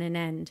 middle, and an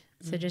end.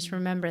 So just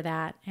remember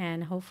that.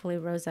 And hopefully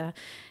Rosa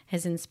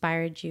has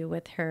inspired you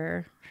with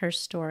her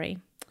story.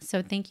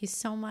 So thank you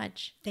so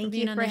much. Thank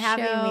you for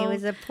having me. It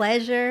was a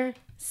pleasure.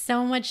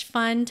 So much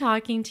fun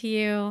talking to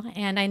you.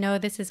 And I know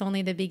this is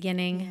only the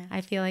beginning. Yeah.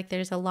 I feel like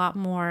there's a lot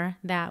more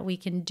that we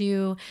can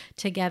do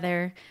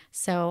together.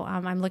 So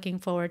I'm looking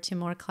forward to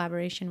more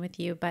collaboration with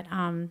you. But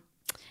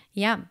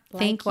yeah,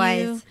 thank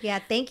you. Yeah,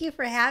 thank you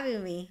for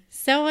having me.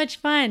 So much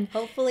fun.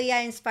 Hopefully I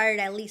inspired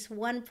at least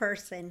one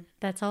person.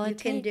 That's all it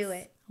takes. You can do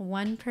it.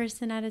 One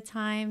person at a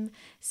time.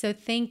 So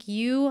thank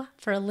you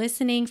for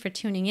listening, for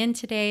tuning in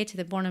today to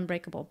the Born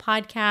Unbreakable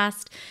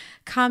podcast.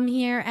 Come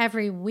here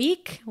every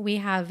week. We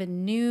have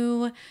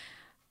new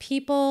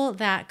people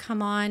that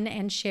come on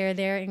and share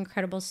their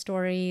incredible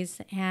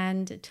stories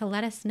and to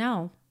let us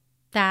know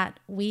that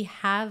we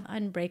have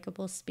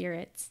unbreakable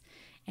spirits.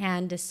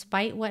 And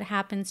despite what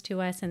happens to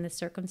us and the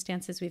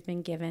circumstances we've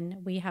been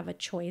given, we have a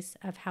choice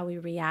of how we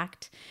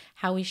react,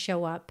 how we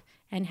show up,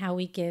 and how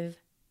we give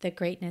the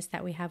greatness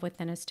that we have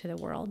within us to the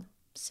world.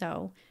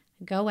 So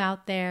go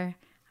out there,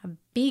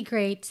 be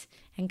great,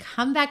 and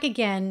come back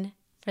again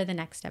for the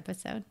next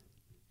episode.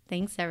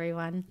 Thanks,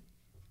 everyone.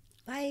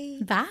 Bye.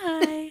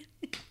 Bye.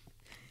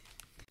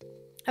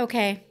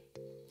 Okay.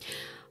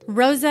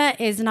 Rosa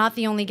is not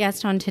the only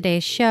guest on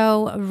today's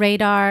show.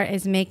 Radar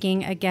is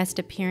making a guest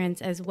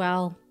appearance as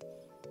well.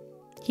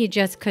 He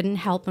just couldn't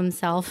help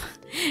himself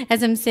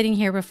as I'm sitting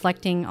here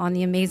reflecting on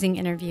the amazing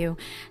interview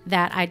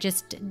that I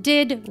just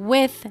did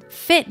with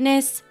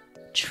fitness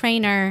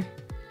trainer,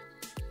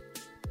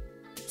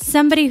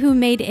 somebody who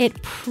made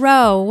it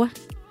pro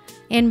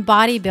in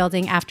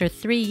bodybuilding after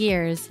 3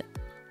 years,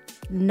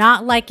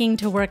 not liking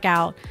to work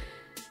out,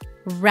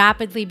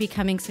 rapidly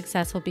becoming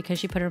successful because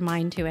she put her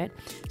mind to it.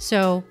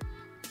 So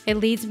it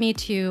leads me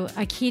to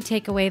a key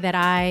takeaway that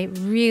I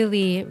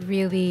really,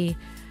 really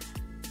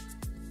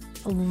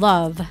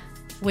love,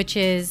 which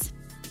is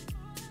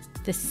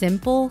the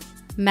simple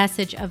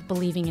message of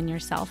believing in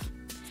yourself.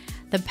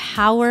 The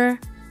power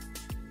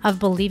of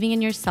believing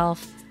in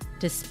yourself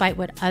despite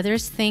what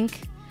others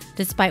think,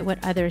 despite what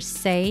others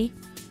say,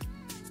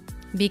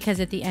 because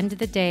at the end of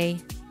the day,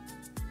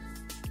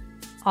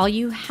 all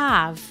you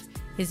have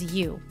is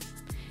you,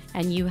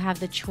 and you have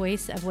the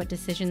choice of what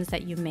decisions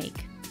that you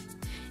make.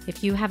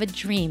 If you have a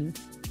dream,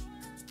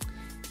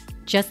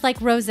 just like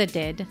Rosa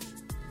did,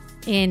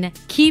 in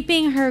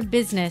keeping her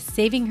business,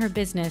 saving her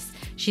business,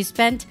 she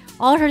spent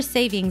all her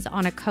savings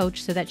on a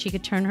coach so that she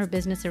could turn her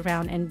business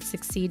around and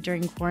succeed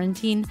during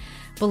quarantine.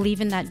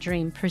 Believe in that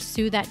dream.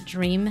 Pursue that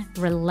dream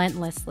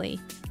relentlessly.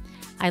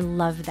 I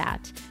love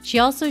that. She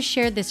also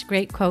shared this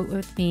great quote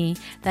with me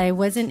that I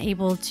wasn't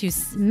able to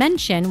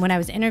mention when I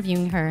was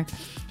interviewing her.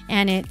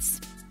 And it's,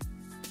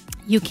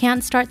 you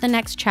can't start the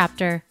next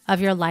chapter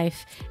of your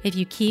life if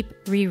you keep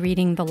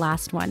rereading the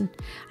last one.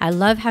 I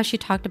love how she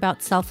talked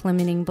about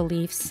self-limiting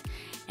beliefs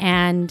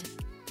and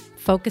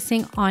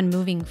focusing on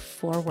moving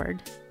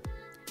forward.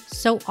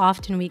 So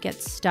often we get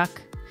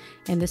stuck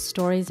in the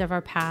stories of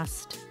our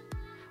past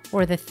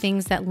or the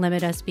things that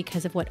limit us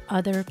because of what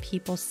other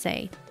people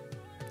say.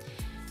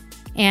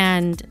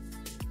 And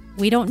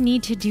we don't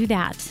need to do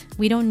that.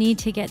 We don't need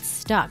to get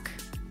stuck.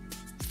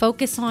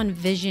 Focus on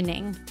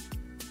visioning.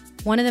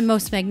 One of the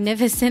most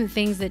magnificent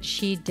things that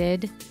she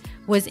did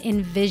was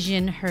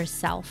envision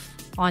herself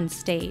on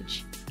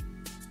stage,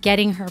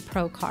 getting her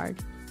pro card,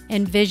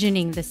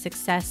 envisioning the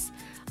success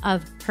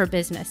of her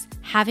business,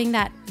 having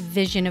that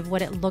vision of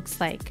what it looks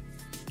like.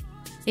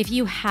 If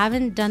you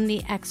haven't done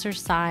the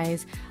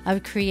exercise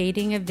of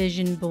creating a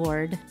vision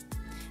board,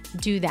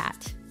 do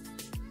that.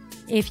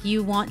 If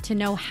you want to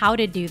know how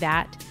to do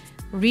that,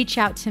 reach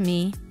out to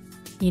me.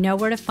 You know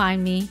where to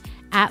find me,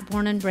 at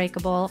Born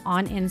Unbreakable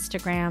on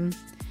Instagram.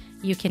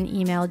 You can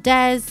email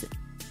Des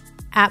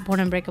at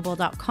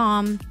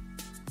bornunbreakable.com.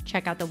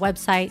 Check out the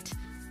website.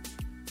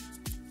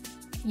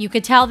 You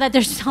could tell that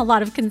there's a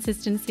lot of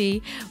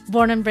consistency,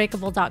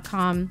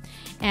 bornunbreakable.com,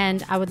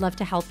 and I would love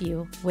to help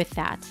you with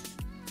that.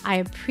 I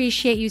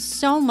appreciate you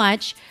so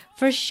much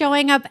for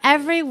showing up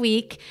every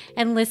week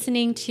and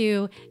listening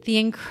to the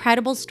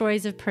incredible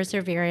stories of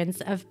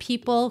perseverance of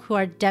people who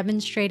are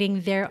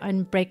demonstrating their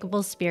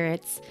unbreakable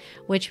spirits,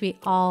 which we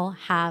all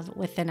have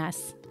within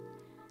us.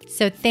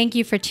 So thank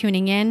you for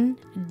tuning in.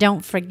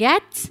 Don't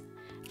forget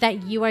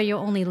that you are your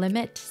only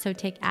limit, so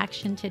take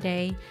action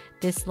today.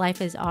 This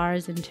life is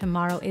ours and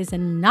tomorrow is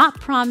not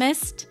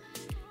promised.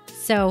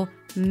 So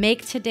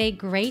make today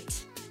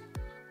great.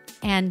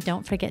 And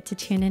don't forget to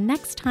tune in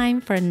next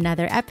time for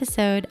another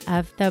episode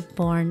of the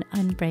Born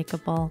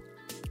Unbreakable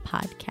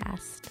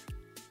podcast.